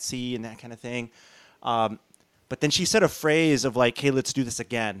you can't see and that kind of thing. But then she said a phrase of like, "Hey, let's do this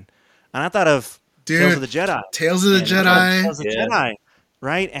again." And I thought of Tales of the Jedi. Tales of the Jedi. Tales of the Jedi,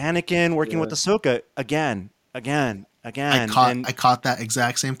 right? Anakin working with Ahsoka again. I caught that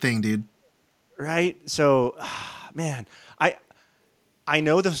exact same thing, dude. right? So, man, I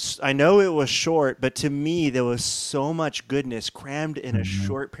know this. I know it was short, but to me, there was so much goodness crammed in a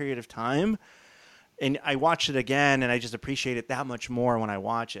short period of time. And I watched it again, and I just appreciate it that much more when I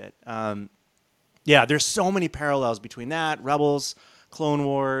watch it. Yeah, there's so many parallels between that, Rebels, Clone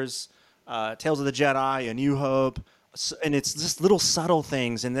Wars, Tales of the Jedi, A New Hope, and it's just little subtle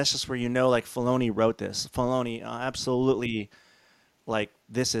things, and that's just where like Filoni wrote this. Filoni absolutely, like,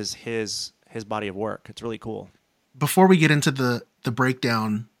 this is his body of work. It's really cool. Before we get into the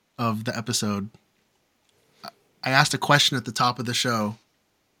breakdown of the episode, I asked a question at the top of the show,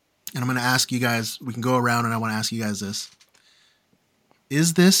 and I'm going to ask you guys, we can go around and I want to ask you guys this.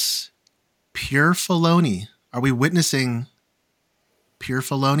 Is this pure Filoni? Are we witnessing pure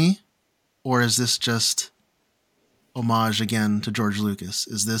Filoni? Or is this just homage again to George Lucas?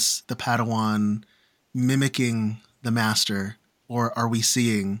 Is this the Padawan mimicking the master? Or are we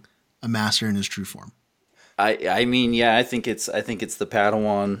seeing a master in his true form? I mean, yeah, I think it's the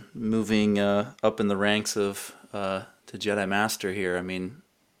Padawan moving up in the ranks of to Jedi Master here. I mean,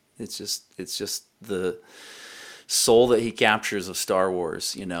 it's just the soul that he captures of Star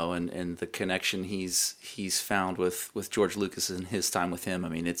Wars, and the connection he's found with George Lucas and his time with him. I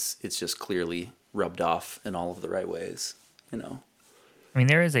mean, it's just clearly rubbed off in all of the right ways, I mean,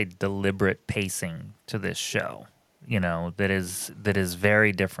 there is a deliberate pacing to this show, that is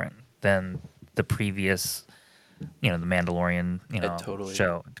very different than the previous, the Mandalorian, totally.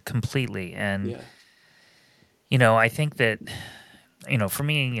 show completely. And, yeah. I think that, for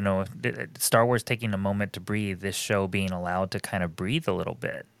me, Star Wars taking a moment to breathe, this show being allowed to kind of breathe a little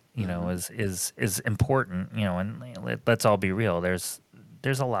bit, is important, and let's all be real. There's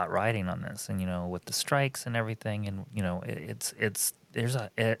a lot riding on this, and, with the strikes and everything, and, there's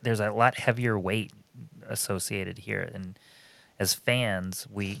a lot heavier weight associated here. And as fans,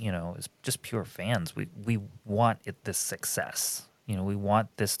 as just pure fans, we want this success. We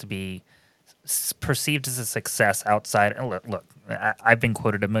want this to be perceived as a success outside. And look, I've been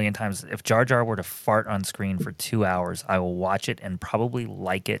quoted a million times. If Jar Jar were to fart on screen for 2 hours, I will watch it and probably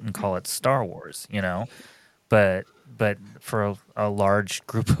like it and call it Star Wars, But for a large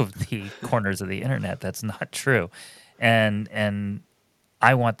group of the corners of the internet, that's not true. And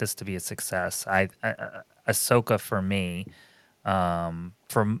I want this to be a success. Ahsoka, for me,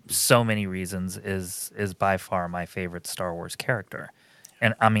 for so many reasons, is by far my favorite Star Wars character.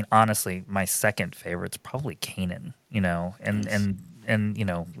 And I mean, honestly, my second favorite's probably Kanan, and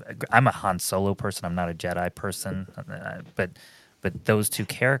I'm a Han Solo person. I'm not a Jedi person, but those two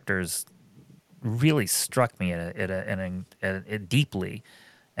characters really struck me at deeply,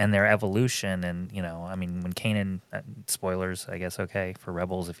 and their evolution. And I mean, when Kanan, spoilers, I guess, okay, for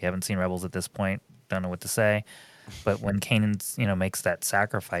Rebels. If you haven't seen Rebels at this point, don't know what to say. But when Kanan, makes that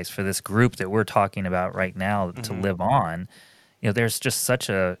sacrifice for this group that we're talking about right now to live on. There's just such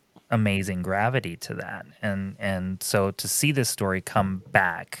a amazing gravity to that, and so to see this story come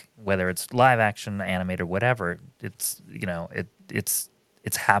back, whether it's live action, animated, whatever, it's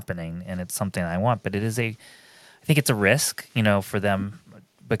it's happening, and it's something I want. But I think it's a risk, for them,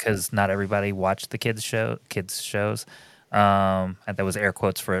 because not everybody watched the kids shows. And that was air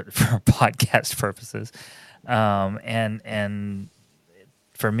quotes for podcast purposes, and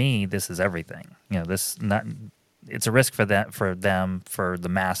for me, this is everything. It's a risk for the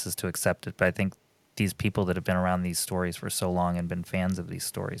masses to accept it. But I think these people that have been around these stories for so long and been fans of these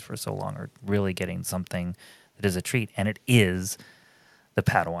stories for so long are really getting something that is a treat, and it is the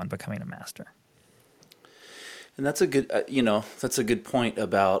Padawan becoming a master. And that's a good point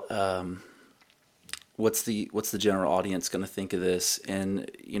about what's the general audience going to think of this. And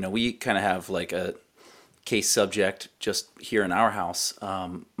we kind of have like a case subject just here in our house.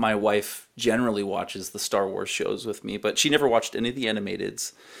 My wife generally watches the Star Wars shows with me, but she never watched any of the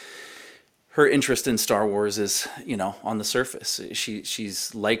animateds. Her interest in Star Wars is, on the surface.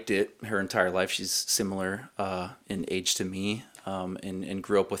 She's liked it her entire life. She's similar in age to me, and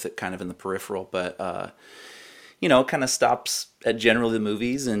grew up with it kind of in the peripheral, but kind of stops at generally the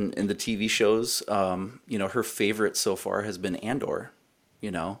movies and the TV shows. Her favorite so far has been Andor,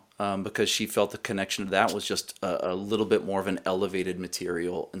 because she felt the connection to that was just a little bit more of an elevated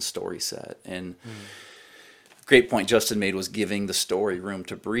material and story set. And great point Justin made was giving the story room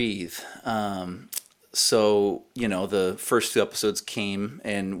to breathe. So, the first 2 episodes came,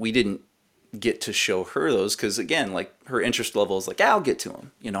 and we didn't get to show her those because, again, like, her interest level is like, I'll get to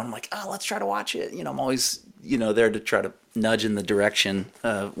them. And I'm like, let's try to watch it. I'm always, there to try to nudge in the direction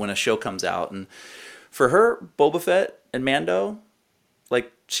when a show comes out. And for her, Boba Fett and Mando,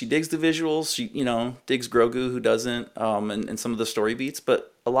 like, she digs the visuals. She, digs Grogu, who doesn't, and some of the story beats.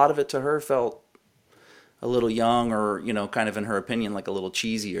 But a lot of it to her felt a little young, or kind of in her opinion like a little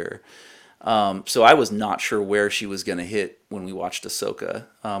cheesier. So I was not sure where she was going to hit when we watched Ahsoka,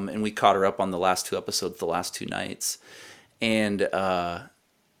 and we caught her up on the last 2 episodes the last 2 nights, and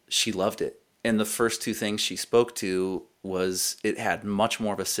she loved it. And the first 2 things she spoke to was it had much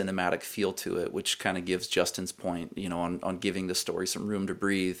more of a cinematic feel to it, which kind of gives Justin's point, on giving the story some room to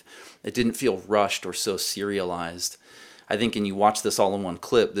breathe. It didn't feel rushed or so serialized. I think when you watch this all in one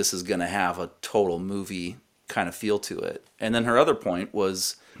clip, this is going to have a total movie kind of feel to it. And then her other point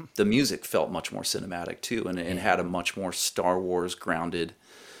was the music felt much more cinematic too, and had a much more Star Wars grounded.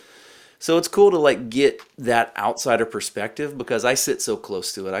 So it's cool to like get that outsider perspective, because I sit so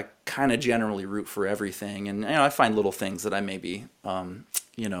close to it. I kind of generally root for everything, and I find little things that I maybe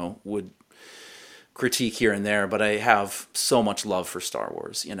would critique here and there, but I have so much love for Star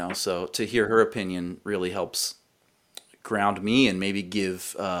Wars, So to hear her opinion really helps ground me, and maybe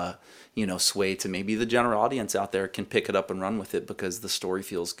give sway to maybe the general audience out there can pick it up and run with it, because the story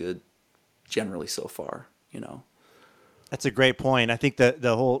feels good generally so far. That's a great point. I think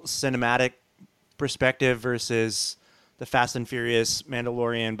the whole cinematic perspective versus the Fast and Furious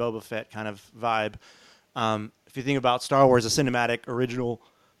Mandalorian Boba Fett kind of vibe. If you think about Star Wars, a cinematic original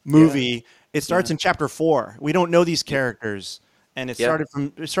movie, it starts in Chapter 4. We don't know these characters, and it started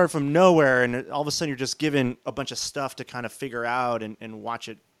from nowhere, and all of a sudden you're just given a bunch of stuff to kind of figure out and watch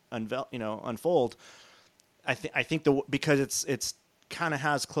it unfold. I think because it's kind of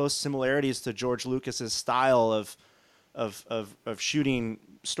has close similarities to George Lucas's style of shooting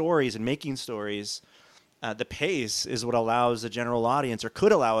stories and making stories. The pace is what allows a general audience, or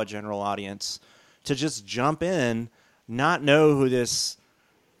could allow a general audience, to just jump in, not know who this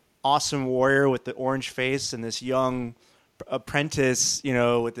awesome warrior with the orange face and this young apprentice,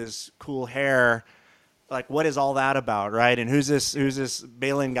 with this cool hair, like what is all that about, right? And who's this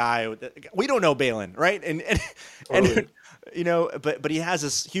Balin guy? We don't know Balin, right? And Totally. but he has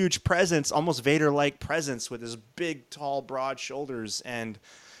this huge presence, almost Vader-like presence, with his big, tall, broad shoulders, and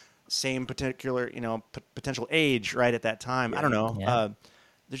same particular, potential age right at that time. I don't know. Yeah.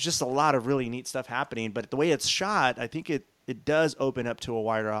 There's just a lot of really neat stuff happening, but the way it's shot, I think it does open up to a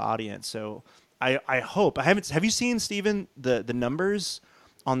wider audience. So I hope have you seen, Steven, the numbers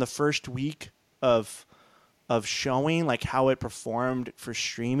on the first week of showing, like how it performed for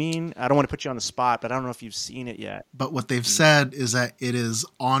streaming? I don't want to put you on the spot, but I don't know if you've seen it yet. But what they've said is that it is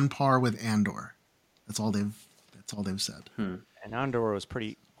on par with Andor. That's all they've said. And Andor was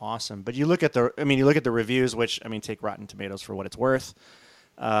pretty awesome. But you look at the reviews, which take Rotten Tomatoes for what it's worth.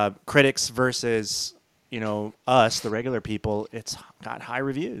 Critics versus us, the regular people, it's got high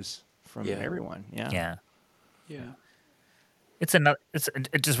reviews from everyone. Yeah. It's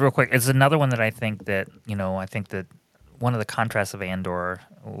just real quick. It's another one that I think that one of the contrasts of Andor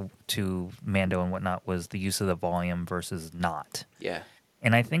to Mando and whatnot was the use of the volume versus not. Yeah.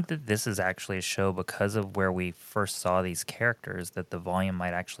 And I think that this is actually a show, because of where we first saw these characters, that the volume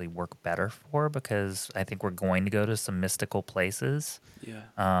might actually work better for, because I think we're going to go to some mystical places. Yeah.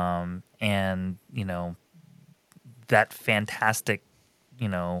 And, that fantastic,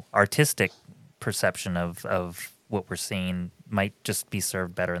 artistic perception of what we're seeing might just be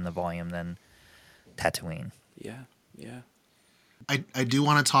served better in the volume than Tatooine. Yeah. Yeah. I do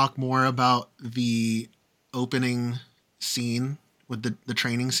want to talk more about the opening scene with the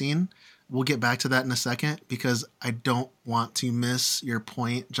training scene. We'll get back to that in a second, because I don't want to miss your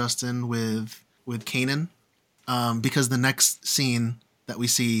point, Justin, with Kanan, because the next scene that we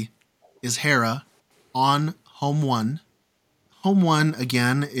see is Hera on Home One. Home One,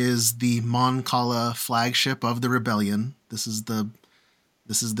 again, is the Mon Cala flagship of the rebellion. This is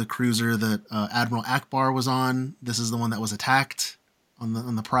the cruiser that Admiral Akbar was on. This is the one that was attacked on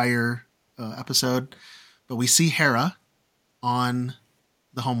the prior episode. But we see Hera on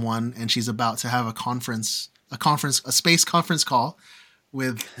the Home One, and she's about to have a space conference call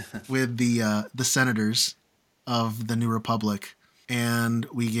with the senators of the New Republic, and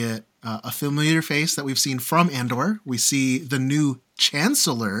we get a familiar face that we've seen from Andor. We see the new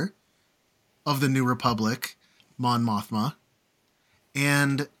Chancellor of the New Republic, Mon Mothma,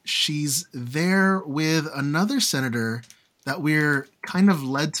 and she's there with another senator that we're kind of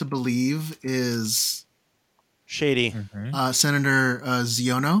led to believe is shady. Senator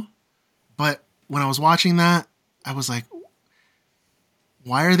Ziono. But when I was watching that, I was like,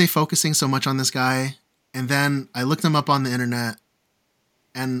 why are they focusing so much on this guy? And then I looked him up on the internet,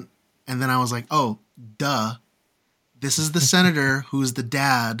 and then I was like, oh, duh. This is the senator who's the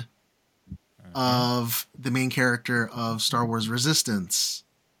dad of the main character of Star Wars Resistance.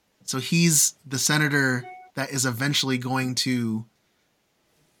 So he's the senator that is eventually going to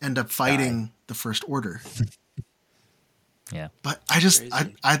end up fighting the First Order. Yeah. But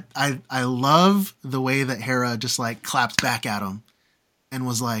I love the way that Hera just like clapped back at him and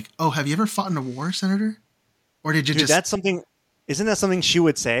was like, "Oh, have you ever fought in a war, Senator? Or did you Dude, just?" that's something. Isn't that something she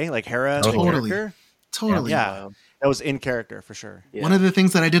would say? Like Hera, Totally. the character? Totally. Yeah, that was in character for sure. Yeah. One of the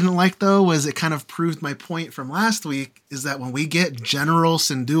things that I didn't like though was it kind of proved my point from last week is that when we get General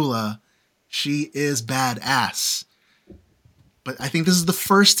Syndulla, she is badass. But I think this is the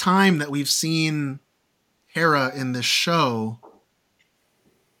first time that we've seen Hera in this show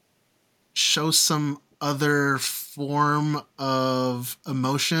show some other form of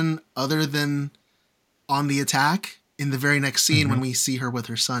emotion other than on the attack in the very next scene when we see her with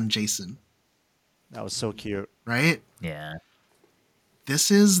her son, Jason. That was so cute. Right? Yeah.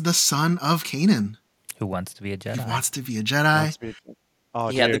 This is the son of Kanan. Who wants to be a Jedi? He wants to be a Jedi. Oh,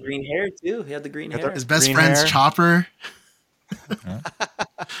 He had the green hair too. He had the green hair. His best Green friend's hair. Chopper.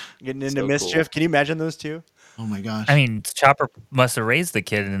 Getting into So mischief. cool. Can you imagine those two? Oh my gosh. I mean, Chopper must have raised the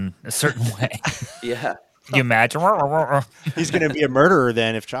kid in a certain way. Yeah. Can you imagine? He's going to be a murderer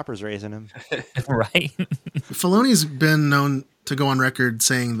then if Chopper's raising him. Right? Filoni's been known to go on record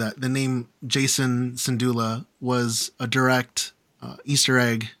saying that the name Jason Syndulla was a direct Easter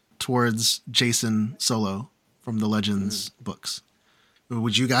egg towards Jason Solo from the Legends books.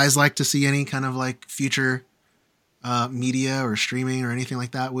 Would you guys like to see any kind of like future media or streaming or anything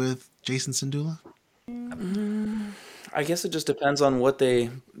like that with Jason Syndulla? I guess it just depends on what they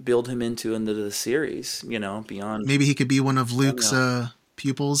build him into the series, beyond. Maybe he could be one of Luke's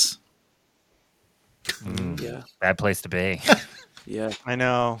pupils. Yeah. Bad place to be. Yeah. I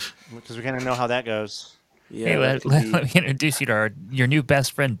know, because we kind of know how that goes. Yeah. Hey, that let could me introduce you to your new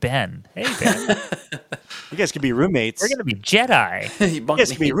best friend, Ben. Hey, Ben. You guys could be roommates. We're going to be Jedi. be- You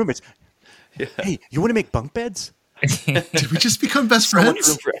guys could be roommates. Hey, you want to make bunk beds? Did we just become best so much friends?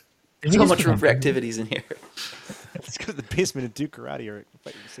 room for so much room for activities in here. Let's go to the basement and do karate or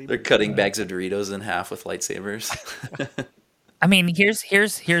fighting sabers. They're cutting bags of Doritos in half with lightsabers. I mean, here's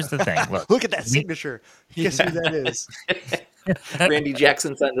the thing. Look at that signature. Guess who that is? Randy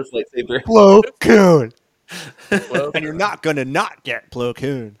Jackson signed this lightsaber. Plo Koon. And you're not going to not get Plo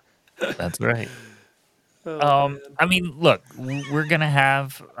Koon. That's right. I mean, look, we're gonna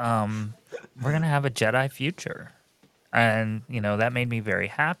have a Jedi future, and that made me very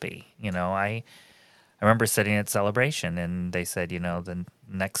happy. I remember sitting at Celebration, and they said, the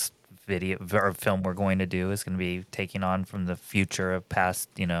next video or film we're going to do is going to be taking on from the future of past,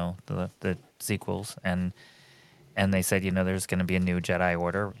 the sequels, and they said, there's going to be a new Jedi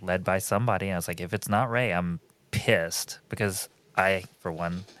Order led by somebody. And I was like, if it's not Rey, I'm pissed because I, for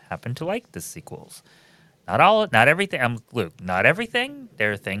one, happen to like the sequels. Not everything. I'm Luke. Not everything.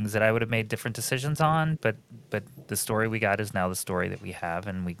 There are things that I would have made different decisions on, but the story we got is now the story that we have,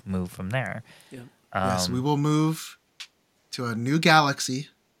 and we move from there. Yeah. Yes, we will move to a new galaxy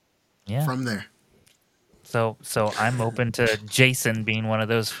Yeah. from there. So I'm open to Jason being one of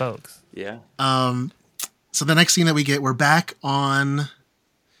those folks. Yeah. So the next scene that we get, we're back on.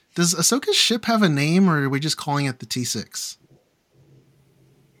 Does Ahsoka's ship have a name, or are we just calling it the T6?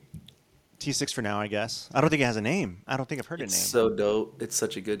 T6 for now, I guess. I don't think it has a name. I don't think I've heard It's a name. so dope. It's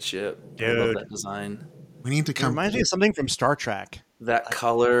such a good ship. I love Dude. that design. We need to It come. reminds me of something from Star Trek. That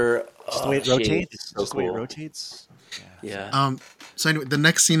color. Just the way it shade rotates. is so Just the way it cool. rotates. Yeah. So anyway, the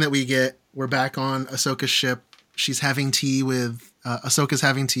next scene that we get, we're back on Ahsoka's ship. She's having tea with Ahsoka's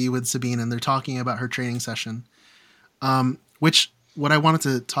having tea with Sabine, and they're talking about her training session. Which what I wanted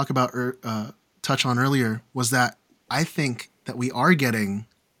to talk about or touch on earlier was that I think that we are getting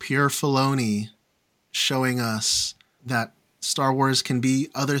pure Filoni showing us that Star Wars can be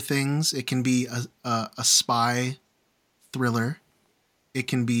other things. It can be a spy thriller. It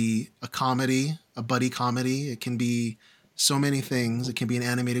can be a comedy, a buddy comedy. It can be so many things. It can be an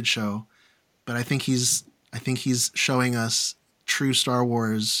animated show. But I think he's showing us true Star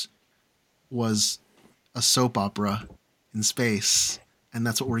Wars was a soap opera in space, and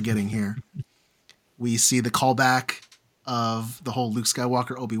that's what we're getting here. We see the callback of the whole Luke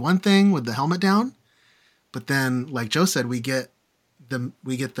Skywalker Obi-Wan thing with the helmet down. But then, like Joe said, we get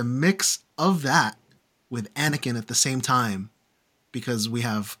the mix of that with Anakin at the same time because we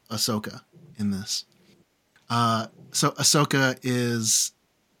have Ahsoka in this. So Ahsoka is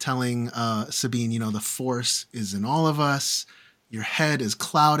telling Sabine, the Force is in all of us. Your head is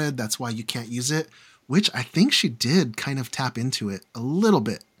clouded. That's why you can't use it, which I think she did kind of tap into it a little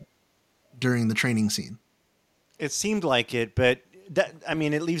bit during the training scene. It seemed like it, but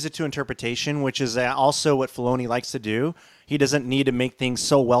it leaves it to interpretation, which is also what Filoni likes to do. He doesn't need to make things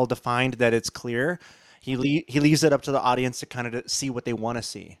so well defined that it's clear. He leaves it up to the audience to kind of see what they want to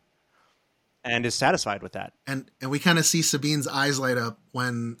see, and is satisfied with that. And we kind of see Sabine's eyes light up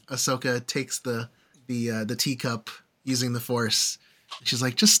when Ahsoka takes the teacup using the Force. She's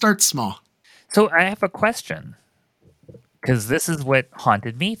like, just start small. So I have a question, because this is what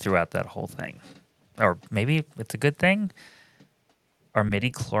haunted me throughout that whole thing. Or maybe it's a good thing. Are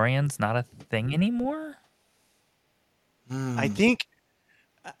midi-chlorians not a thing anymore? I think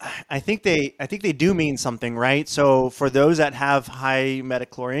they do mean something, right? So for those that have high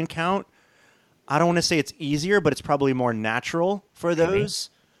metachlorian count, I don't want to say it's easier, but it's probably more natural for those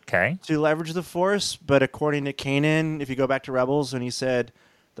to leverage the Force. But according to Kanan, if you go back to Rebels, when he said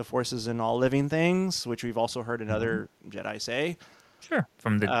the Force is in all living things, which we've also heard another Jedi say. Sure,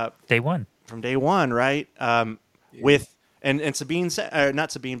 from the day one. From day one, right? With and Sabine said,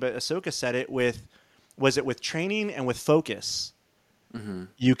 not Sabine, but Ahsoka said it with, was it with training and with focus,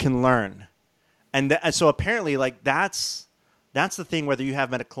 you can learn, and so apparently, like that's the thing. Whether you have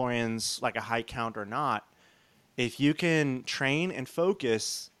metachlorians like a high count or not, if you can train and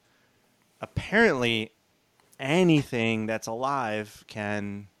focus, apparently anything that's alive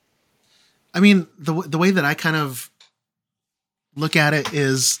can. I mean, the way that I kind of look at it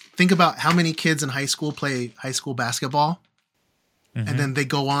is, think about how many kids in high school play high school basketball, and then they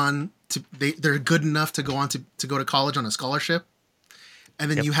go on to they're good enough to go on to go to college on a scholarship, and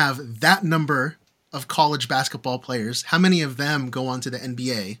then you have that number of college basketball players. How many of them go on to the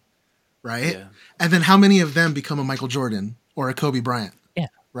NBA, right? Yeah. And then how many of them become a Michael Jordan or a Kobe Bryant? Yeah,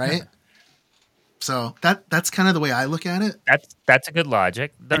 right. Yeah. So that's kind of the way I look at it. That's a good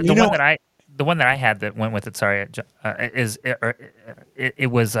logic. The one that I had that went with it. Sorry,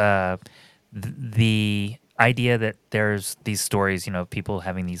 it was the idea that there's these stories, people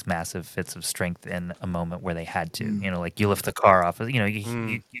having these massive fits of strength in a moment where they had to, like you lift the car off.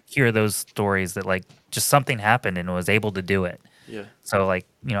 You hear those stories that like just something happened and was able to do it. Yeah. So like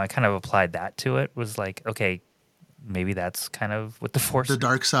I kind of applied that to it. Was like, okay, maybe that's kind of what the Force. The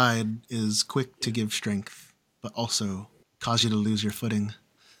dark side is quick to give strength, but also cause you to lose your footing.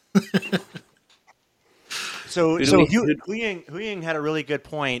 So Huying had a really good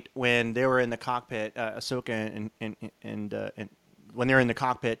point when they were in the cockpit, Ahsoka and when they were in the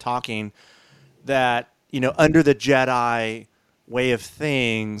cockpit talking, that under the Jedi way of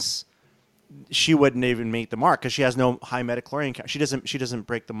things, she wouldn't even make the mark because she has no high metachlorian count. She doesn't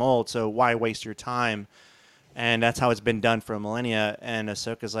break the mold. So why waste your time? And that's how it's been done for millennia. And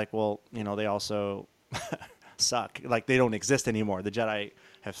Ahsoka's like, well, they also suck. Like they don't exist anymore. The Jedi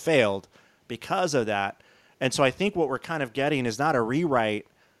have failed because of that. And so I think what we're kind of getting is not a rewrite,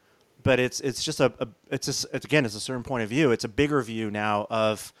 but it's just it's a certain point of view. It's a bigger view now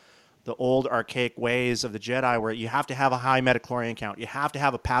of the old archaic ways of the Jedi, where you have to have a high metachlorian count, you have to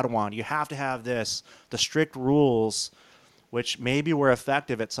have a Padawan, you have to have the strict rules, which maybe were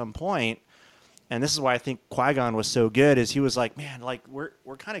effective at some point. And this is why I think Qui-Gon was so good, is he was like, man, like we're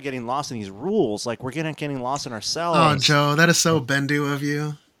kind of getting lost in these rules, like we're getting lost in ourselves. Oh, Joe, that is so Bendu of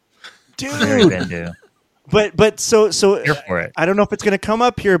you, dude. Very Bendu. But so here for it. I don't know if it's going to come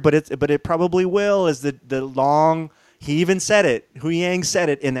up here, but it probably will. Is the long? He even said it. Hu Yang said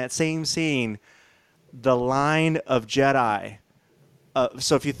it in that same scene. The line of Jedi.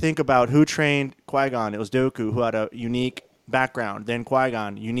 So if you think about who trained Qui-Gon, it was Dooku, who had a unique background. Then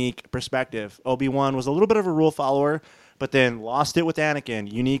Qui-Gon, unique perspective. Obi-Wan was a little bit of a rule follower, but then lost it with Anakin,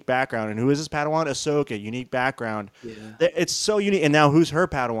 unique background. And who is his Padawan? Ahsoka, unique background. Yeah. It's so unique. And now who's her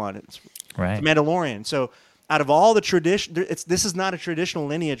Padawan? It's right. Mandalorian. So out of all the tradition, this is not a traditional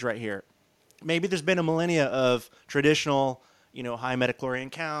lineage right here. Maybe there's been a millennia of traditional, high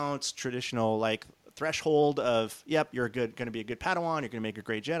metachlorian counts, traditional like threshold of, yep, you're going to be a good Padawan, you're going to make a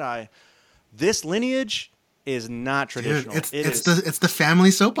great Jedi. This lineage is not traditional. Dude, it's the family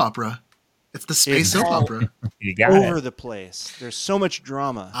soap opera. It's the space soap opera. You got over it. the place. There's so much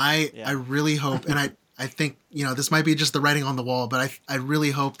drama. I really hope, and I think, this might be just the writing on the wall, but I really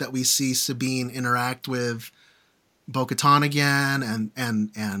hope that we see Sabine interact with Bo-Katan again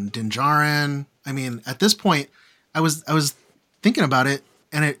and Din Djarin. I mean, at this point, I was thinking about it,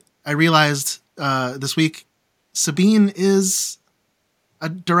 and I realized this week Sabine is a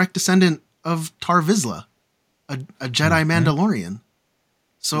direct descendant of Tar Vizsla, a Jedi Mandalorian.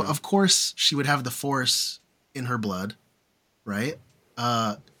 So of course she would have the Force in her blood, right?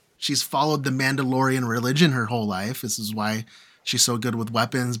 She's followed the Mandalorian religion her whole life. This is why she's so good with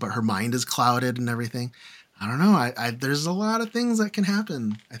weapons, but her mind is clouded and everything. I don't know. There's a lot of things that can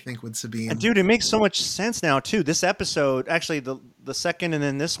happen, I think, with Sabine. And dude, it makes so much sense now, too. This episode, actually, the second and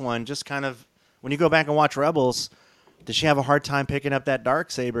then this one, just kind of, when you go back and watch Rebels, did she have a hard time picking up that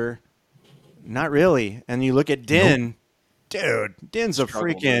Darksaber Not really. And you look at Din, dude. Din's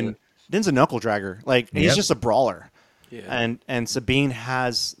a knuckle dragger. Like he's just a brawler. Yeah. And Sabine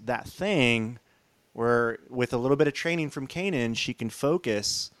has that thing where with a little bit of training from Kanan, she can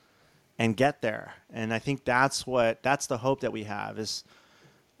focus and get there. And I think that's the hope that we have is,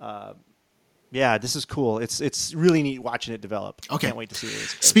 this is cool. It's really neat watching it develop. Okay. Can't wait to see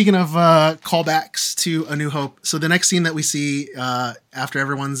it. Speaking of callbacks to A New Hope, so the next scene that we see after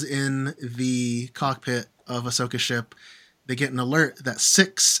everyone's in the cockpit of Ahsoka's ship, they get an alert that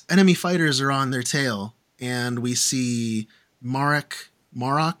 6 enemy fighters are on their tail, and we see Marok,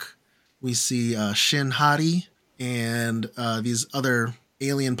 we see Shin Hati, and these other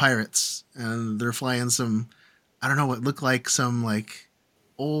alien pirates, and they're flying some, I don't know what looked like some like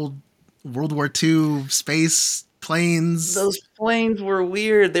old World War II space planes. Those planes were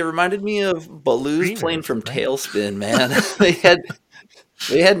weird. They reminded me of Baloo's plane from Tailspin, man.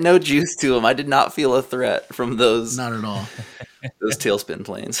 they had no juice to them. I did not feel a threat from those. Not at all. Those Tailspin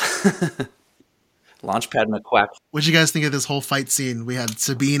planes. Launchpad McQuack. What'd you guys think of this whole fight scene? We had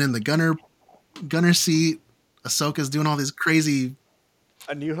Sabine in the gunner seat. Ahsoka's doing all these crazy.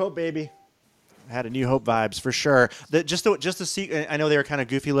 A New Hope, baby. I had A New Hope vibes for sure. Just to see, I know they were kind of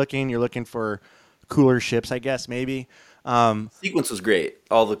goofy looking. You're looking for cooler ships, I guess, maybe. Sequence was great.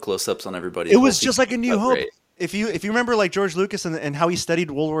 All the close-ups on everybody. It was just like A New Hope. Great. If you remember like George Lucas and how he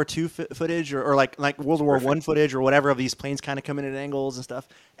studied World War II footage or like World War I footage or whatever of these planes kind of coming at angles and stuff,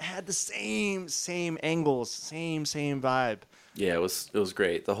 it had the same angles, same vibe. Yeah, it was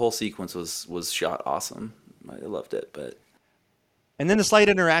great. The whole sequence was shot awesome. I loved it, And then the slight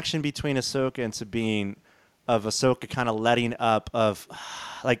interaction between Ahsoka and Sabine, of Ahsoka kind of letting up, of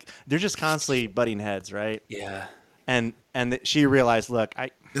like they're just constantly butting heads, right? Yeah. And she realized, look,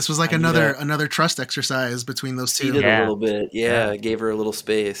 This was like another trust exercise between those two. Cheated a little bit. Yeah, gave her a little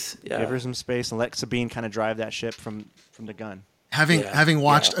space. Yeah. Give her some space and let Sabine kind of drive that ship from the gun. Having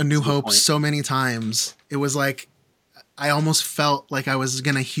watched A New Hope so many times, it was like I almost felt like I was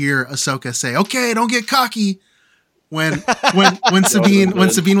gonna hear Ahsoka say, "Okay, don't get cocky." When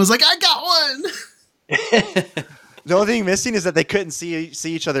Sabine was like, "I got one." The only thing missing is that they couldn't see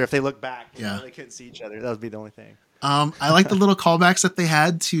each other if they looked back. Yeah, they couldn't see each other. That would be the only thing. I like the little callbacks that they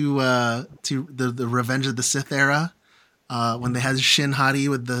had to the Revenge of the Sith era, when they had Shin Hati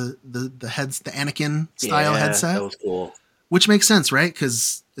with the heads, the Anakin style headset. That was cool. Which makes sense, right?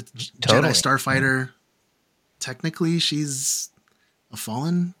 Because it's Totally. Jedi Starfighter. Technically, she's a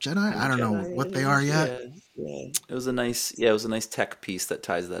fallen Jedi. I don't know what they are yet. Yeah. It was a nice tech piece that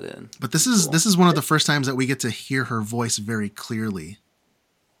ties that in. But this is one of the first times that we get to hear her voice very clearly.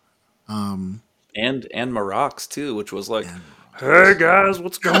 And Marok's too, which was like, "Hey guys,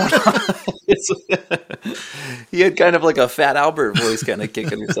 what's going on?" He had kind of like a Fat Albert voice, kind of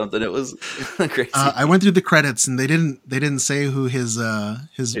kicking or something. It was crazy. I went through the credits and they didn't say who his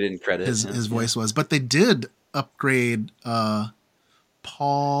voice was, but they did upgrade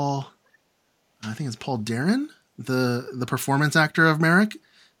Paul. I think it's Paul Darren, the performance actor of Merrick.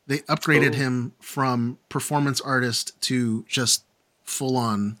 They upgraded him from performance artist to just full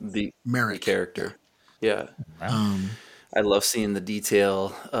on Merrick character. Yeah. I love seeing the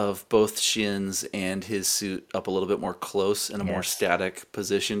detail of both Shin's and his suit up a little bit more close in a more static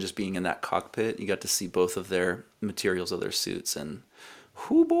position, just being in that cockpit. You got to see both of their materials of their suits, and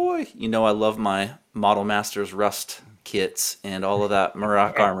whoo boy, I love my Model Masters Rust kits, and all of that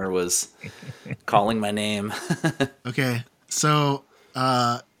Marok armor was calling my name. Okay, so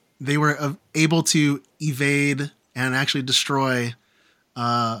they were able to evade and actually destroy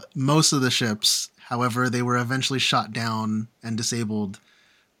most of the ships. However, they were eventually shot down and disabled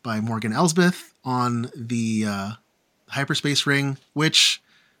by Morgan Elsbeth on the hyperspace ring, which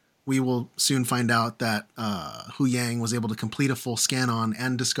we will soon find out that Hu Yang was able to complete a full scan on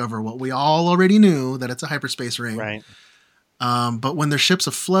and discover what we all already knew, that it's a hyperspace ring. Right. But when their ship's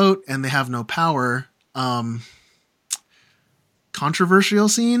afloat and they have no power, controversial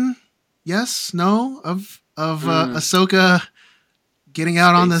scene, yes, no, of Ahsoka getting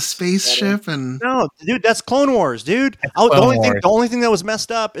out on the spaceship and no, dude, that's Clone Wars, dude. The only thing that was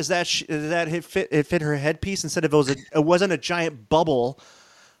messed up is that it fit her headpiece instead of it wasn't a giant bubble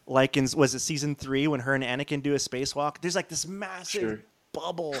like was it season 3 when her and Anakin do a spacewalk? There's like this massive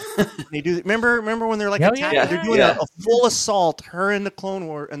bubble. They do. Remember when they're like attacking? Yeah. They're doing a full assault. Her and the Clone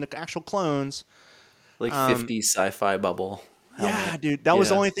War and the actual clones, like 50s sci-fi bubble. Helmet. Yeah, dude, that was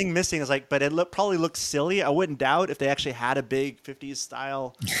the only thing missing. It's like, but it probably looks silly. I wouldn't doubt if they actually had a big 50s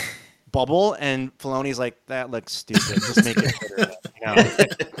style bubble, and Filoni's like, that looks stupid. Just make it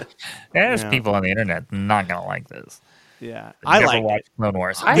better. There's people on the internet not gonna like this. Yeah, I I never like watched it. Clone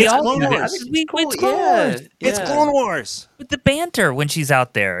Wars. It's Clone Wars. It's Clone Wars. It's Clone Wars. With the banter when she's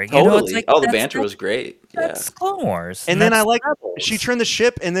out there. You know, it's Totally. like Oh, the that's- banter was great. Yeah. That's Clone Wars. And then I that's like Rebels. she turned the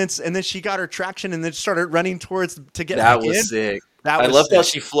ship and then she got her traction and then started running towards to get That back in. was sick. That I was loved how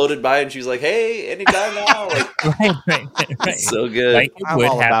sick. she floated by and she was like, "Hey, anytime now." Like, right. so good. Like it I'm would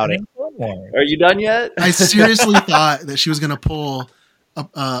all about happen it. in Clone Wars. Are you done yet? I seriously thought that she was gonna pull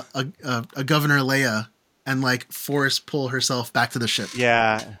a Governor Leia and like force pull herself back to the ship.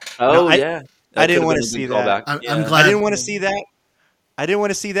 Yeah. Oh, I- yeah. I didn't could've wanna been a see good that. callback. I'm glad. I didn't want to see that. I didn't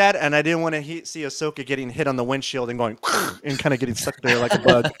want to see that, and I didn't want to see Ahsoka getting hit on the windshield and going and kind of getting stuck there like a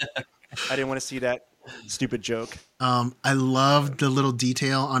bug. I didn't want to see that stupid joke. I loved the little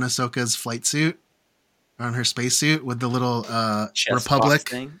detail on Ahsoka's flight suit, on her spacesuit with the little Chest Republic.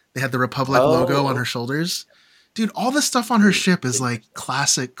 box thing. They had the Republic logo on Oh. her shoulders. Dude, all the stuff on her ship is like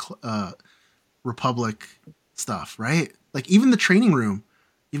classic Republic stuff, right? Like even the training room.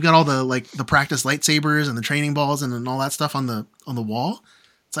 You've got all the practice lightsabers and the training balls and all that stuff on the wall.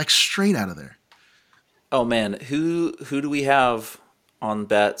 It's like straight out of there. Oh man, who do we have on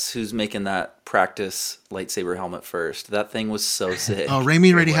bets? Who's making that practice lightsaber helmet first? That thing was so sick. Oh,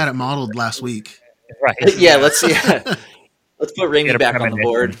 Raimi already had it modeled last week. Right. Yeah, let's see. Let's put Raimi Get a back on the premonition.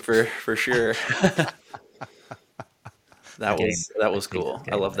 board for sure. that was cool.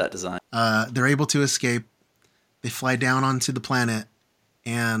 I love that design. They're able to escape. They fly down onto the planet,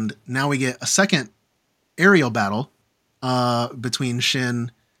 and now we get a second aerial battle between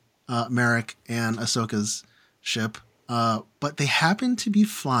Shin, Merrick, and Ahsoka's ship. But they happen to be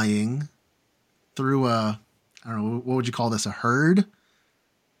flying through I don't know, what would you call this? A herd?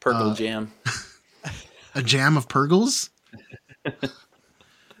 Purple jam. A jam of Purgles?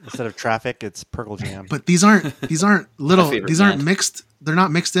 Instead of traffic, it's Purgle Jam. But these aren't little. favorite These aren't band. mixed. They're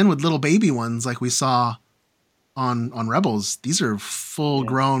not mixed in with little baby ones like we saw on Rebels. These are full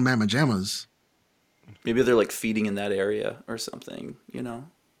grown mamma jammas. Maybe they're like feeding in that area or something. You know,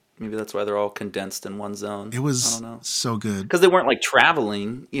 maybe that's why they're all condensed in one zone. It I was don't know. so good. Because they weren't like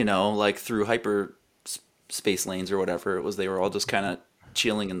traveling, you know, like through hyper space lanes or whatever. It was they were all just kind of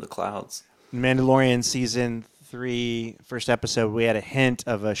chilling in the clouds. Mandalorian season 3, first episode, we had a hint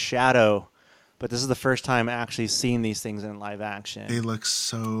of a shadow, but this is the first time actually seeing these things in live action. They look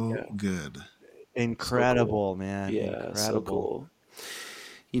so good. Incredible, man. Yeah, Incredible. so cool.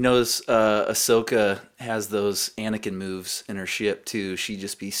 You notice Ahsoka has those Anakin moves in her ship too. She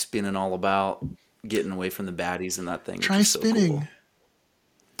just be spinning all about, getting away from the baddies and that thing. which Try is so spinning. cool.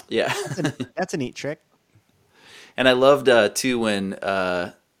 Yeah. That's a neat trick. And I loved too when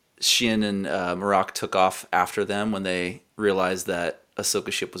Shin and Marok took off after them when they realized that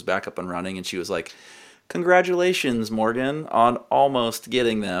Ahsoka's ship was back up and running, and she was like, "Congratulations, Morgan, on almost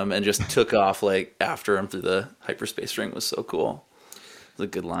getting them," and just took off like after him through the hyperspace ring. It was so cool. It was a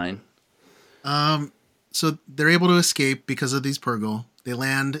good line. So they're able to escape because of these Purgle. They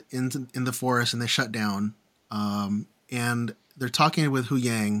land in the forest and they shut down. And they're talking with Hu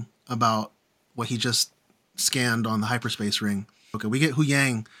Yang about what he just scanned on the hyperspace ring. Okay, we get Hu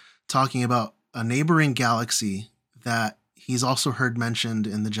Yang talking about a neighboring galaxy that he's also heard mentioned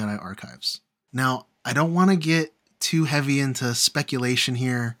in the Jedi archives. Now, I don't want to get too heavy into speculation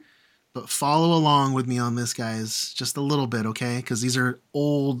here, but follow along with me on this, guys, just a little bit, okay? Because these are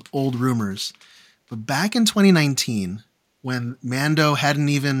old rumors. But back in 2019, when Mando hadn't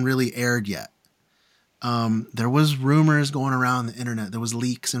even really aired yet, there was rumors going around the internet. There was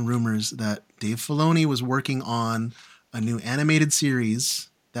leaks and rumors that Dave Filoni was working on a new animated series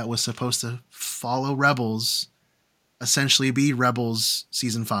that was supposed to follow Rebels, essentially be Rebels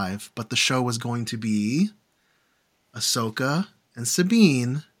season 5, but the show was going to be Ahsoka and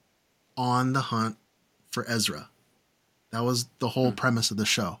Sabine on the hunt for Ezra. That was the whole premise of the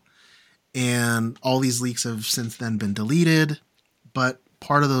show. And all these leaks have since then been deleted, but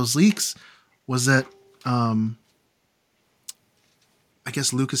part of those leaks was that I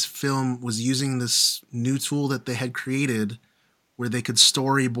guess Lucasfilm was using this new tool that they had created where they could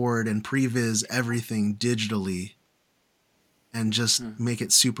storyboard and previs everything digitally and just make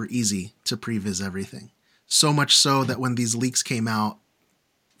it super easy to previs everything. So much so that when these leaks came out,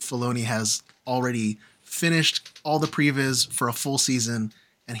 Filoni has already finished all the previs for a full season,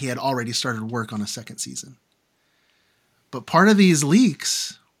 and he had already started work on a second season. But part of these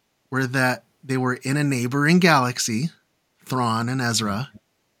leaks were that they were in a neighboring galaxy, Thrawn and Ezra,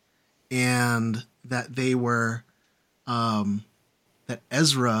 and that they were, that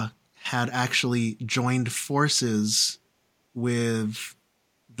Ezra had actually joined forces with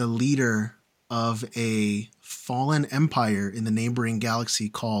the leader of a fallen empire in the neighboring galaxy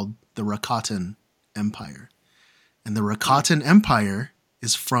called the Rakatan Empire. And the Rakatan Empire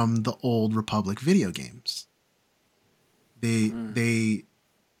is from the old Republic video games. They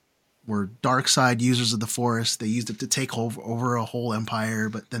were dark side users of the Force. They used it to take over a whole empire,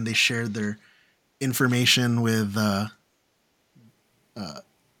 but then they shared their information with the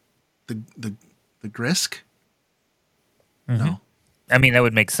Grisk. No, I mean, that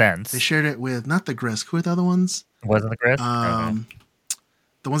would make sense. they shared it with not the Grisk. Who are the other ones? Wasn't the Grisk? Okay.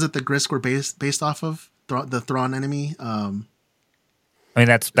 The ones that the Grisk were based off of, the Thrawn enemy. I mean,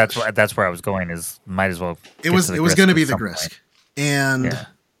 that's where I was going. Is might as well. It was going to be the Grisk, and Yeah.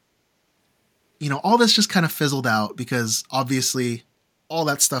 you know, all this just kind of fizzled out because obviously all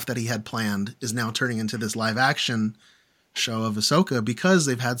that stuff that he had planned is now turning into this live action show of Ahsoka because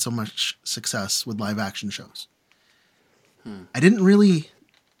they've had so much success with live action shows. I didn't really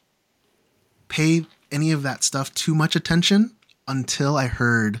pay any of that stuff too much attention until I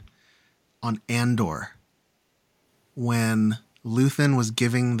heard on Andor when Luthen was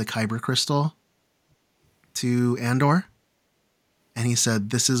giving the Kyber crystal to Andor, and he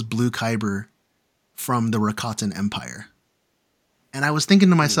said, "This is blue Kyber from the Rakatan Empire." And I was thinking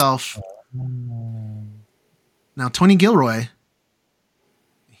to myself, now Tony Gilroy,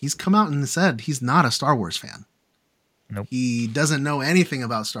 he's come out and said he's not a Star Wars fan. Nope. He doesn't know anything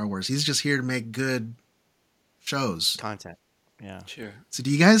about Star Wars. He's just here to make good shows. Content. Yeah. Sure. So do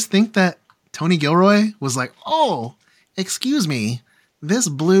you guys think that Tony Gilroy was like, "Oh, excuse me, this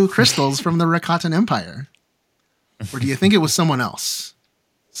blue crystal's from the Rakatan Empire"? Or do you think it was someone else?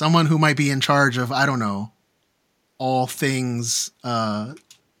 Someone who might be in charge of, I don't know, all things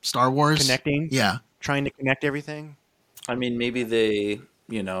Star Wars? Connecting? Yeah. Trying to connect everything? I mean, maybe they,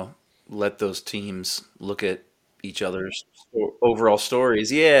 let those teams look at each other's overall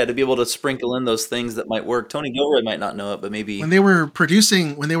stories. Yeah, to be able to sprinkle in those things that might work. Tony Gilroy might not know it, but maybe When they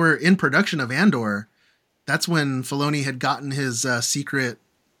were in production of Andor, that's when Filoni had gotten his secret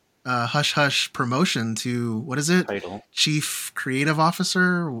hush hush promotion to, what is it? title. Chief Creative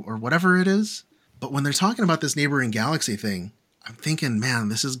Officer or whatever it is. But when they're talking about this neighboring galaxy thing, I'm thinking, man,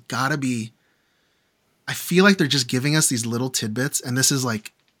 this has got to be, I feel like they're just giving us these little tidbits, and this is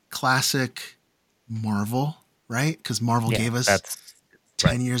like classic Marvel, right? Because Marvel gave us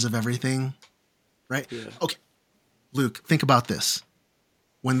 10 years of everything, right? Yeah. Okay, Luke, think about this.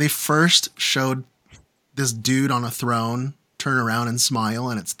 When they first showed this dude on a throne turn around and smile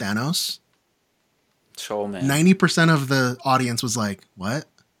and it's Thanos, Show man. 90% of the audience was like, what?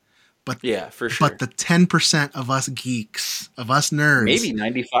 But Yeah, for sure. But the 10% of us geeks, of us nerds, Maybe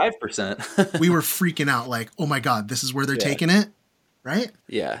 95%. we were freaking out like, oh my God, this is where they're Yeah. taking it, right?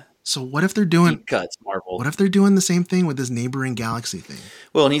 Yeah. So what if they're doing Deep cuts, Marvel. what if they're doing the same thing with this neighboring galaxy thing?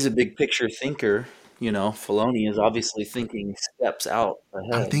 Well, and he's a big picture thinker. Filoni is obviously thinking steps out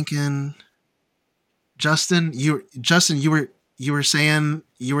ahead. I'm thinking, Justin, you were saying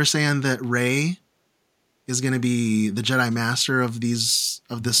that Rey is going to be the Jedi Master of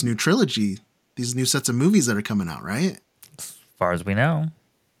this new trilogy, these new sets of movies that are coming out, right? As far as we know.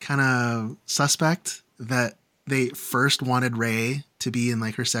 Kind of suspect that they first wanted Rey to be in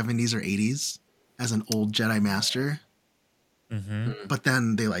like her 70s or 80s as an old Jedi Master, but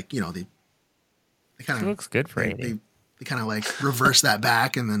then they like, they kind She of looks good for 80. they kind of like reversed that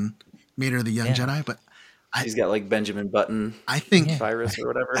back and then made her the young Jedi. But He's got like Benjamin Button I think virus or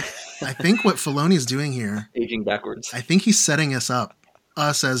whatever, I think what Filoni's doing here, aging backwards. I think he's setting us up,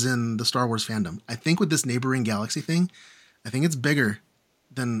 us as in the Star Wars fandom. I think with this neighboring galaxy thing, I think it's bigger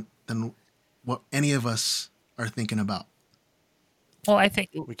than what any of us are thinking about. Well, I think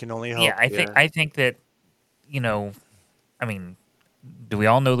We can only hope. yeah, I think that I mean, do we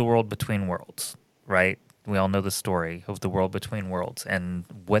all know the world between worlds, right? We all know the story of the world between worlds and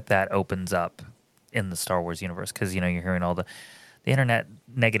what that opens up in the Star Wars universe. Because you're hearing all the internet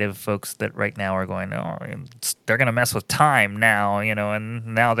negative folks that right now are going, oh, they're going to mess with time now, and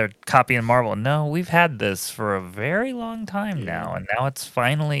now they're copying Marvel. No, we've had this for a very long time now, and now it's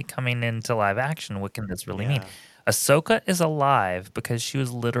finally coming into live action. What can this really mean? Ahsoka is alive because she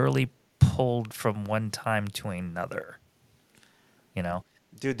was literally pulled from one time to another.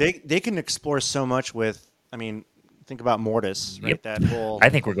 Dude, they can explore so much with, think about Mortis, right? Yep. That whole I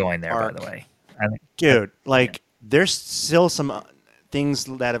think we're going there, arc. by the way. Dude, there's still some things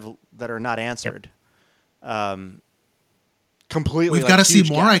that are not answered. Completely. We've got to see huge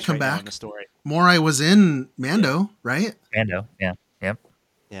Morai gaps come right now in back. the story. Morai was in Mando, right? Mando, yeah, yep.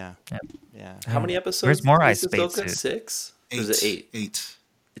 Yeah. Yep. Yeah. How many episodes? Where's Morai's is Ahsoka? spacesuit? 6? Or is it 8? 8.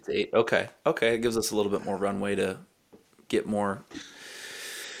 It's 8. Okay. It gives us a little bit more runway to get more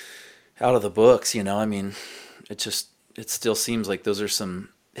out of the books. It still seems like those are some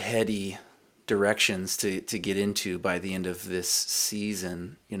heady directions to get into by the end of this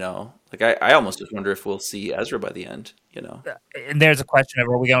season. Like I almost just wonder if we'll see Ezra by the end. And there's a question of,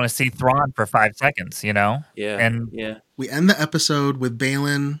 are we going to see Thrawn for 5 seconds? Yeah, and yeah, We end the episode with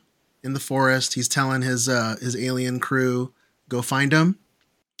Balin in the forest. He's telling his alien crew, go find him.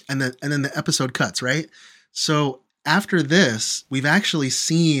 And then the episode cuts, right? So after this, we've actually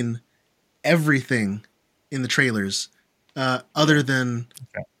seen everything in the trailers, other than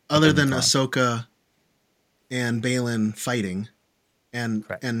Ahsoka and Balin fighting, and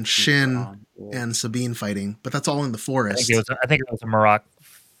Correct. and Shin and Sabine fighting. But that's all in the forest, I think it was a Marok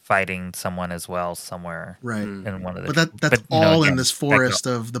fighting someone as well somewhere, right? in one of the. But that's all in this forest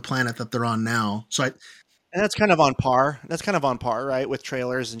of the planet that they're on now. So And that's kind of on par. That's kind of on par, right, with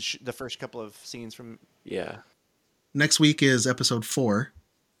trailers and the first couple of scenes from. yeah. next week is episode 4,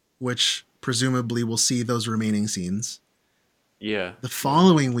 which presumably will see those remaining scenes. Yeah. The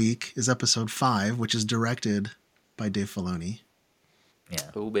following week is episode 5, which is directed by Dave Filoni. Yeah.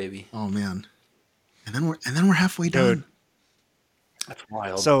 Oh baby. Oh man. And then we're halfway done. That's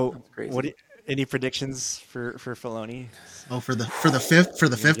wild. So, That's crazy. Any predictions for Filoni? Oh, for the fifth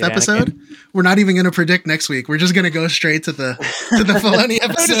get episode? We're not even going to predict next week. We're just going to go straight to the Filoni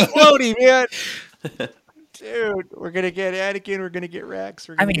episode. Filoni, man. Dude, we're gonna get Anakin. We're gonna get Rex.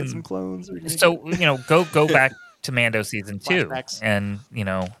 We're gonna get some clones. So go back to Mando season 2, Flashbacks. and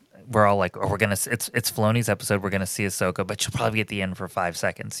we're all like, oh, we're gonna. It's Filoni's episode. We're gonna see Ahsoka, but she'll probably be at the end for 5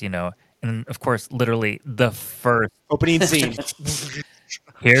 seconds, And of course, literally the first opening scene.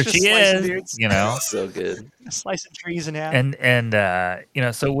 here Just she slicing is. dudes. So good. Slicing trees in half.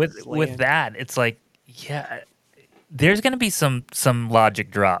 And so with that, it's like, yeah, there's going to be some logic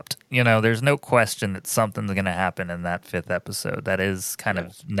dropped. There's no question that something's going to happen in that 5th episode. That is kind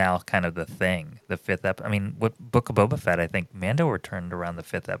of the thing. The 5th episode. I mean, what Book of Boba Fett? I think Mando returned around the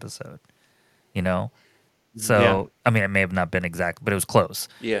 5th episode. So I mean, it may have not been exact, but it was close.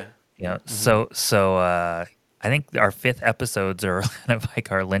 Yeah. So I think our 5th episodes are kind of like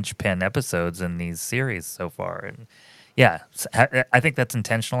our linchpin episodes in these series so far, and yeah, I think that's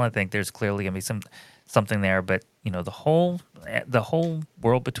intentional. I think there's clearly gonna be something there, but the whole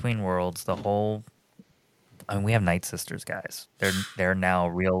world between worlds, I mean, we have Night Sisters, guys. They're now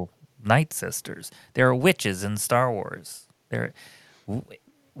real Night Sisters. There are witches in Star Wars.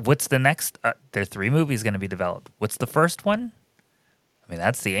 What's the next? There are 3 movies going to be developed. What's the first one? I mean,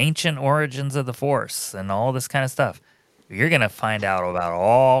 that's the ancient origins of the Force and all this kind of stuff. You're going to find out about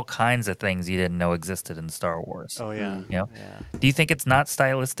all kinds of things you didn't know existed in Star Wars. Oh, yeah. Yeah. Do you think it's not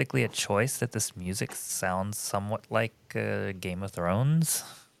stylistically a choice that this music sounds somewhat like Game of Thrones?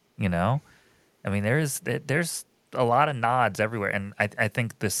 I mean, there's a lot of nods everywhere. And I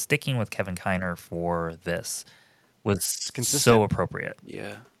think the sticking with Kevin Kiner for this was so appropriate.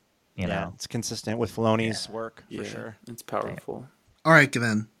 Yeah. You know? It's consistent with Filoni's work, for sure. It's powerful. All right,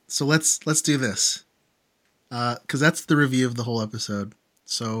 then. So let's do this. Because that's the review of the whole episode.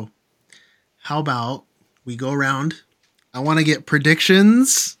 So how about we go around? I want to get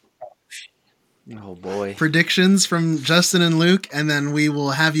predictions. Oh, boy. Predictions from Justin and Luke, and then we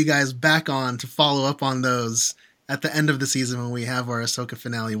will have you guys back on to follow up on those at the end of the season when we have our Ahsoka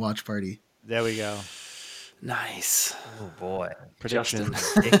finale watch party. There we go. Nice. Oh, boy. Prediction.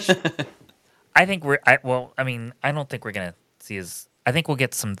 I think I don't think we're going to see I think we'll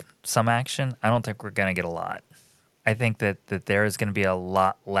get some action. I don't think we're going to get a lot. I think that there is going to be a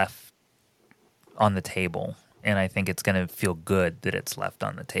lot left on the table, and I think it's going to feel good that it's left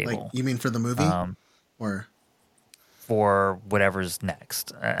on the table. Like, you mean for the movie? Or for whatever's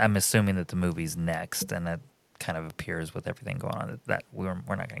next. I'm assuming that the movie's next, and that kind of appears with everything going on that we're not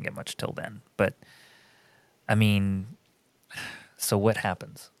going to get much till then. But, I mean, so what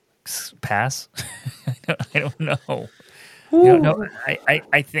happens? Pass? I don't know. No,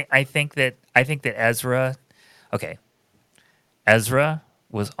 I think that Ezra. Okay, Ezra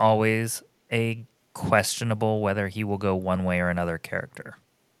was always a questionable whether he will go one way or another character,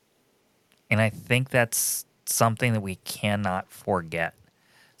 and I think that's something that we cannot forget.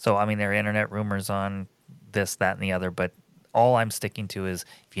 So, I mean, there are internet rumors on this, that, and the other, but all I'm sticking to is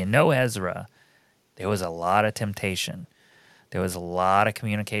if you know Ezra, there was a lot of temptation. There was a lot of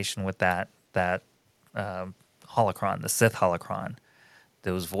communication with that holocron, the Sith holocron.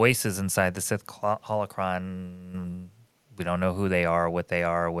 Those voices inside the Sith holocron, we don't know who they are, what they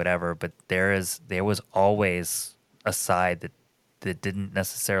are, or whatever, but there was always a side that didn't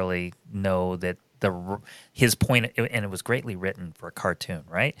necessarily know that his point, and it was greatly written for a cartoon,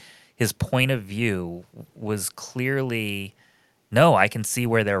 right? His point of view was clearly, no, I can see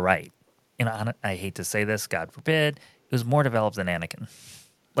where they're right. And I hate to say this, God forbid, it was more developed than Anakin.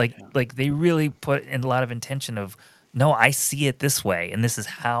 Like they really put in a lot of intention of, no, I see it this way, and this is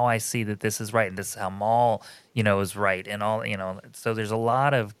how I see that this is right, and this is how Maul, is right, and all, So there's a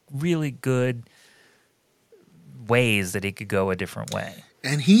lot of really good ways that it could go a different way.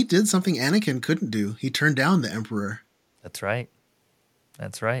 And he did something Anakin couldn't do. He turned down the Emperor. That's right.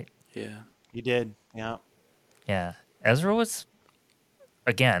 That's right. Yeah. He did. Yeah. Yeah. Ezra was,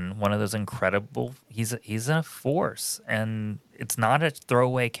 again, one of those incredible. He's a force, and it's not a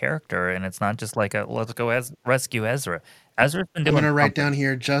throwaway character, and it's not just like a let's go rescue Ezra. Ezra's been doing. I'm gonna write something. down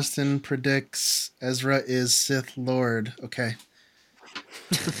here. Justin predicts Ezra is Sith Lord. Okay.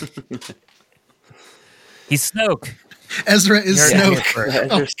 He's Snoke. Ezra is You heard it Snoke. here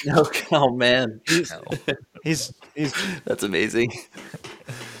There's Snoke. Oh man, He's that's amazing.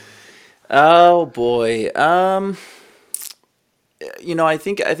 Oh boy. I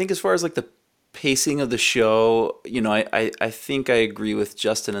think as far as like the pacing of the show, I think I agree with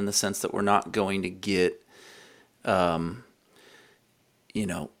Justin in the sense that we're not going to get some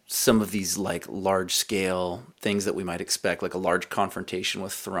of these like large scale things that we might expect, like a large confrontation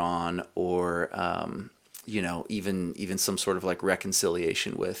with Thrawn, or even some sort of like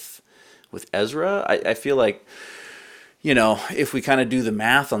reconciliation with Ezra. I feel like, if we kind of do the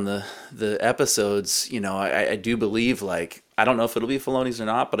math on the episodes, I do believe, like, I don't know if it'll be Filoni's or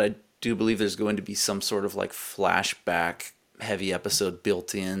not, but I do believe there's going to be some sort of like flashback heavy episode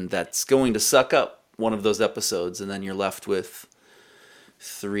built in that's going to suck up one of those episodes, and then you're left with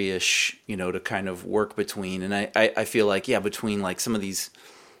 3-ish, to kind of work between. And I feel like, between like some of these,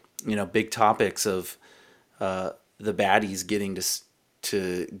 big topics of the baddies getting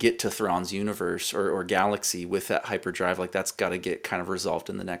to get to Thrawn's universe or galaxy with that hyperdrive, like that's got to get kind of resolved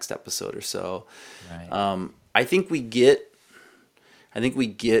in the next episode or so. Right. I think we get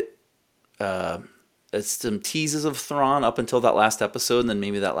some teases of Thrawn up until that last episode, and then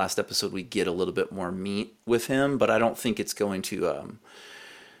maybe that last episode we get a little bit more meat with him, but I don't think it's going to,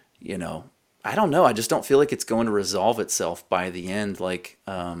 I don't know. I just don't feel like it's going to resolve itself by the end. Like,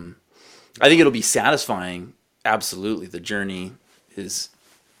 I think it'll be satisfying. Absolutely. The journey is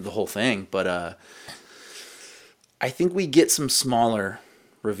the whole thing, but I think we get some smaller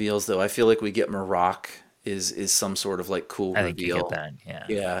reveals though. I feel like we get Marok is some sort of like cool I think reveal. you get that.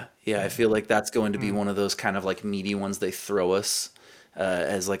 Yeah. I feel like that's going to be one of those kind of like meaty ones they throw us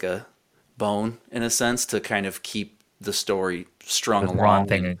as like a bone in a sense to kind of keep the story strung The along. wrong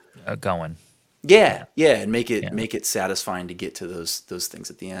thing going. Yeah, and make it satisfying to get to those things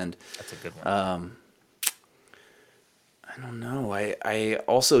at the end. That's a good one. I don't know. I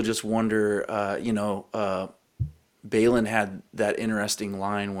also just wonder, Balin had that interesting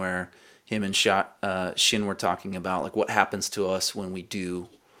line where him and Shin were talking about like what happens to us when we do,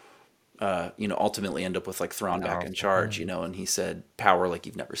 ultimately end up with like Thrawn back in charge, and he said power like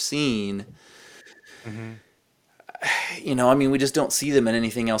you've never seen. Mm-hmm. We just don't see them in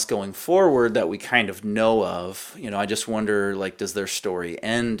anything else going forward that we kind of know of. I just wonder, like, does their story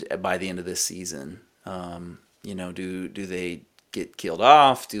end by the end of this season? Do they get killed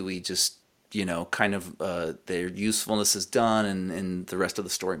off? Do we just, kind of their usefulness is done and the rest of the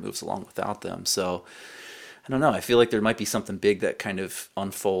story moves along without them? So I don't know. I feel like there might be something big that kind of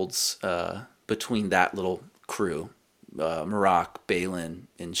unfolds between that little crew. Marok, Balin,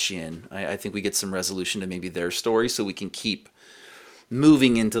 and Shin. I think we get some resolution to maybe their story so we can keep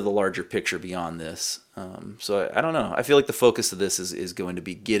moving into the larger picture beyond this. So I don't know. I feel like the focus of this is going to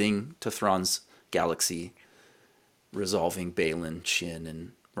be getting to Thrawn's galaxy, resolving Balin, Shin,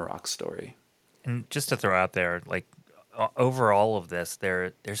 and Marok's story. And just to throw out there, like, over all of this,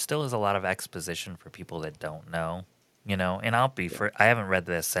 there still is a lot of exposition for people that don't know, and I haven't read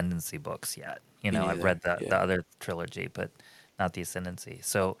the Ascendancy books yet. I've read the other trilogy, but not the Ascendancy.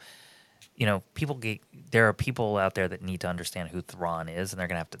 So, there are people out there that need to understand who Thrawn is, and they're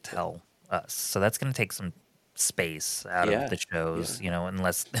going to have to tell us. So that's going to take some space out of the shows,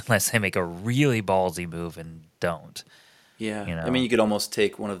 unless they make a really ballsy move and don't. Yeah. You could almost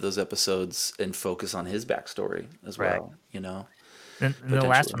take one of those episodes and focus on his backstory as well, And the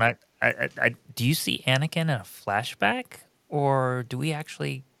last one, I do you see Anakin in a flashback? Or do we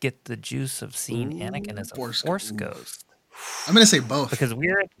actually get the juice of seeing Anakin as a Force Ghost? I'm going to say both. Because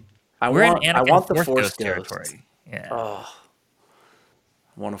we're in I Anakin want the Force Force Ghost territory. Yeah. Oh,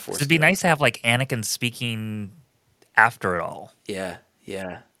 I want a Force It'd be Ghost. nice to have like Anakin speaking after it all. Yeah.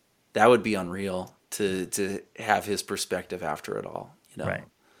 That would be unreal to have his perspective after it all. Right.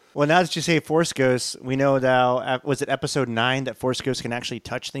 Well, now that you say Force Ghosts, we know now, was it episode 9 that Force Ghosts can actually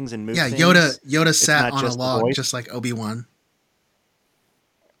touch things and move things? Yoda sat on a log voice, just like Obi-Wan.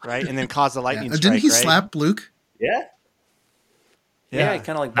 right? And then cause the lightning strike, Didn't he right? slap Luke? Yeah. Yeah, he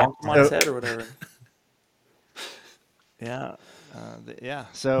kind of like bonked him on his head or whatever. Yeah, yeah.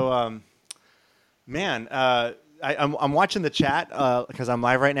 So, man, I'm watching the chat because I'm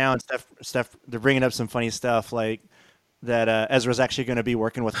live right now, and Steph, they're bringing up some funny stuff like that. Ezra's actually going to be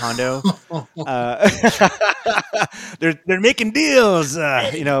working with Hondo. They're making deals,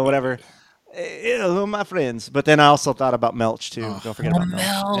 whatever. Hello, my friends. But then I also thought about Melch too. Don't forget about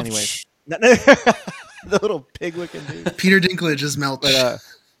Melch. Anyways, the little pig-looking dude. Peter Dinklage is Melch.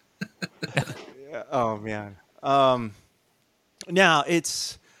 But, oh man. Now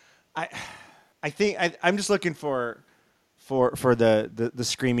it's, I think I'm just looking for the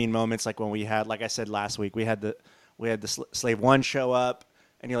screaming moments, like when we had, like I said last week, we had the Slave One show up,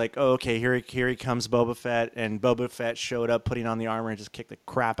 and you're like, oh, okay, here he comes, Boba Fett, and Boba Fett showed up, putting on the armor, and just kicked the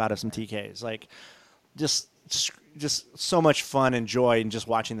crap out of some TKs. Like, just so much fun and joy in just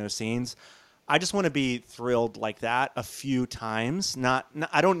watching those scenes. I just want to be thrilled like that a few times. Not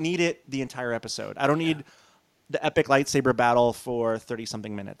I don't need it the entire episode. I don't need the epic lightsaber battle for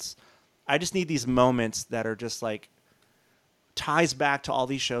 30-something minutes. I just need these moments that are just like ties back to all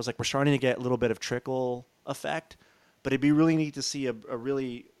these shows. Like, we're starting to get a little bit of trickle effect, but it'd be really neat to see a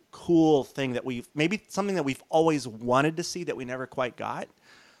really cool thing that maybe something that we've always wanted to see that we never quite got.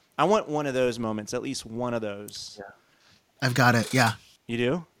 I want one of those moments, at least one of those. Yeah. I've got it. Yeah. You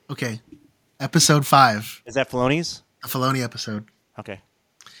do? Okay. Episode 5. Is that Filoni's? A Filoni episode. Okay.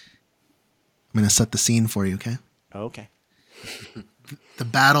 I'm going to set the scene for you, okay? Okay. The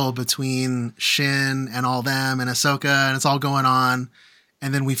battle between Shin and all them and Ahsoka, and it's all going on.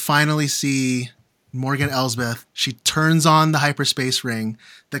 And then we finally see Morgan Elsbeth. She turns on the hyperspace ring.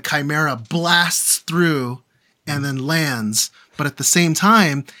 The Chimera blasts through and then lands. But at the same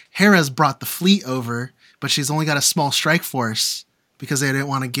time, Hera's brought the fleet over, but she's only got a small strike force because they didn't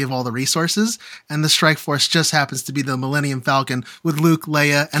want to give all the resources. And the strike force just happens to be the Millennium Falcon with Luke,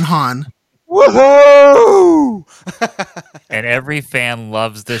 Leia, and Han. Woohoo! And every fan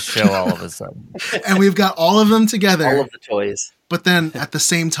loves this show all of a sudden. And we've got all of them together. All of the toys. But then at the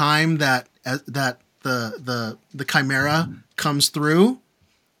same time that the Chimera comes through,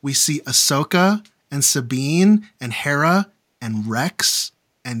 we see Ahsoka and Sabine and Hera and Rex,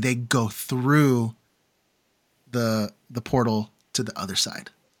 and they go through the portal to the other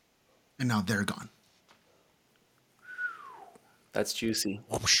side. And now they're gone. That's juicy.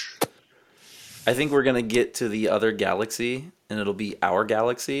 I think we're going to get to the other galaxy, and it'll be our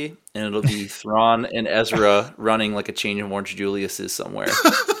galaxy, and it'll be Thrawn and Ezra running like a Change of Orange Julius somewhere.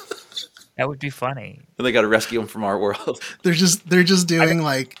 That would be funny. And they got to rescue them from our world. They're just doing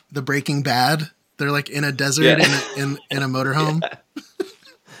like the Breaking Bad. They're like in a desert in a motorhome. Yeah.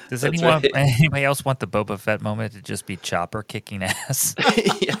 Does anybody else want the Boba Fett moment to just be Chopper kicking ass?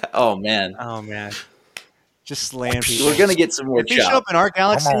 Yeah. Oh man. Just slam people. We're gonna get some more. If they show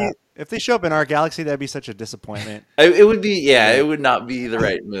up in our galaxy, that'd be such a disappointment. It would be. Yeah, it would not be the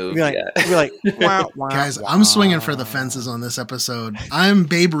right move. We'd be like, wah, wah, guys, wah. I'm swinging for the fences on this episode. I'm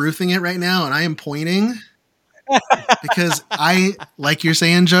Babe Ruthing it right now, and I am pointing because like you're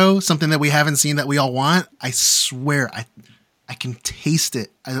saying, Joe, something that we haven't seen that we all want. I swear, I can taste it.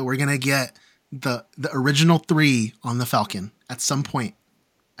 We're gonna get the original 3 on the Falcon at some point.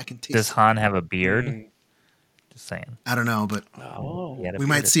 I can taste. Does Han have a beard? Just saying. I don't know, but we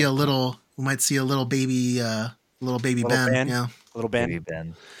might see a little baby Ben. Yeah, little Ben. Baby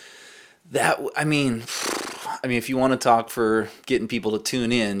Ben. I mean, if you want to talk for getting people to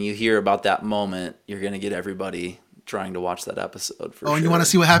tune in, you hear about that moment, you're gonna get everybody trying to watch that episode. For and you want to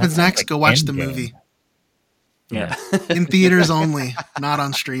see what happens next? Go watch the movie. Yeah. In theaters only, not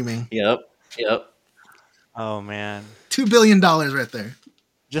on streaming. Yep. Oh man, $2 billion right there.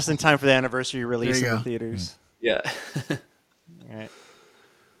 Just in time for the anniversary release in the theaters. Yeah. Right.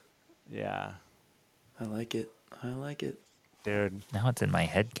 Yeah. I like it, dude. Now it's in my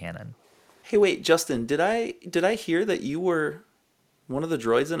head canon. Hey, wait, Justin, did I hear that you were one of the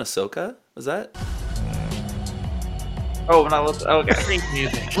droids in Ahsoka? Was that? Oh, no, okay.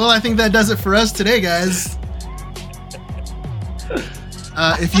 Well, I think that does it for us today, guys.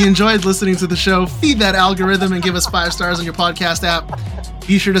 If you enjoyed listening to the show, feed that algorithm and give us 5 stars on your podcast app.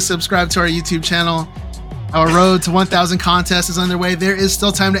 Be sure to subscribe to our YouTube channel. Our road to 1,000 contest is underway. There is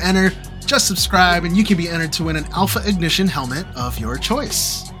still time to enter. Just subscribe and you can be entered to win an Alpha Ignition helmet of your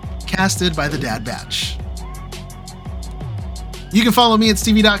choice. Casted by the Dad Batch. You can follow me at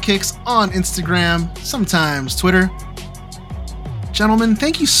stevie.kicks on Instagram, sometimes Twitter. Gentlemen,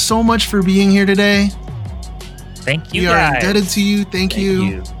 thank you so much for being here today. Thank you, we guys. are indebted to you. Thank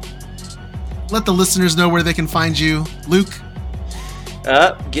you. Let the listeners know where they can find you. Luke?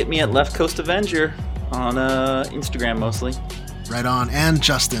 Get me at Left Coast Avenger on Instagram mostly. Right on. And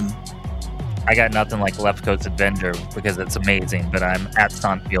Justin. I got nothing like Left Coast Avenger because it's amazing, but I'm at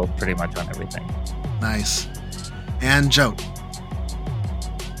Stonfield pretty much on everything. Nice. And Joe.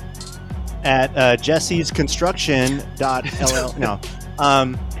 At Jesse's Construction.ll. No.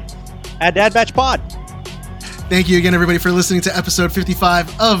 At Dad Batch Pod. Thank you again, everybody, for listening to episode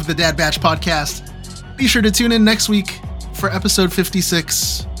 55 of the Dad Batch Podcast. Be sure to tune in next week for episode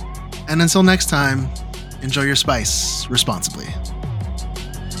 56. And until next time, enjoy your spice responsibly.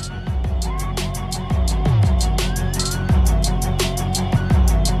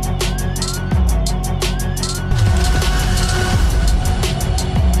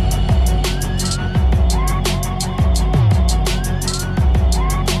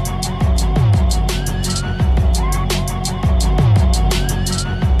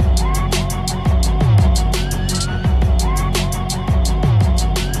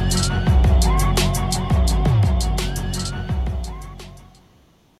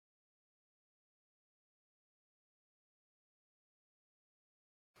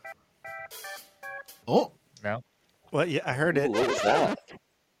 Oh, No? Well, yeah, I heard it. What was that?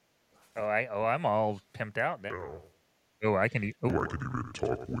 I'm all pimped out now. Oh, I can eat. Oh,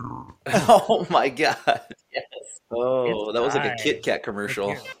 Oh my god! Yes. Oh, It's that was like a time. Kit Kat commercial.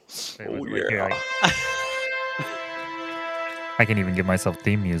 Wait, Oh wait, here, yeah. I can even give myself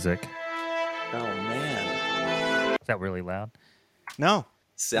theme music. Oh man. Is that really loud? No,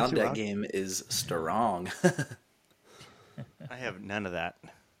 Sound Too that loud. game is strong. I have none of that.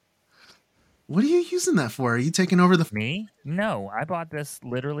 what are you using that for? Are you taking over the... Me? No, I bought this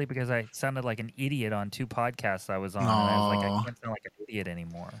literally because I sounded like an idiot on 2 podcasts I was on. And I was like, Aw. I can't sound like an idiot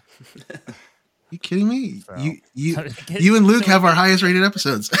anymore. You kidding me? So- You and Luke have our highest rated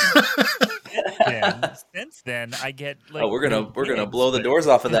episodes. Yeah. Since then, I get like. Oh, we're gonna blow the doors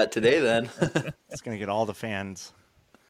off of that today then. It's gonna get all the fans.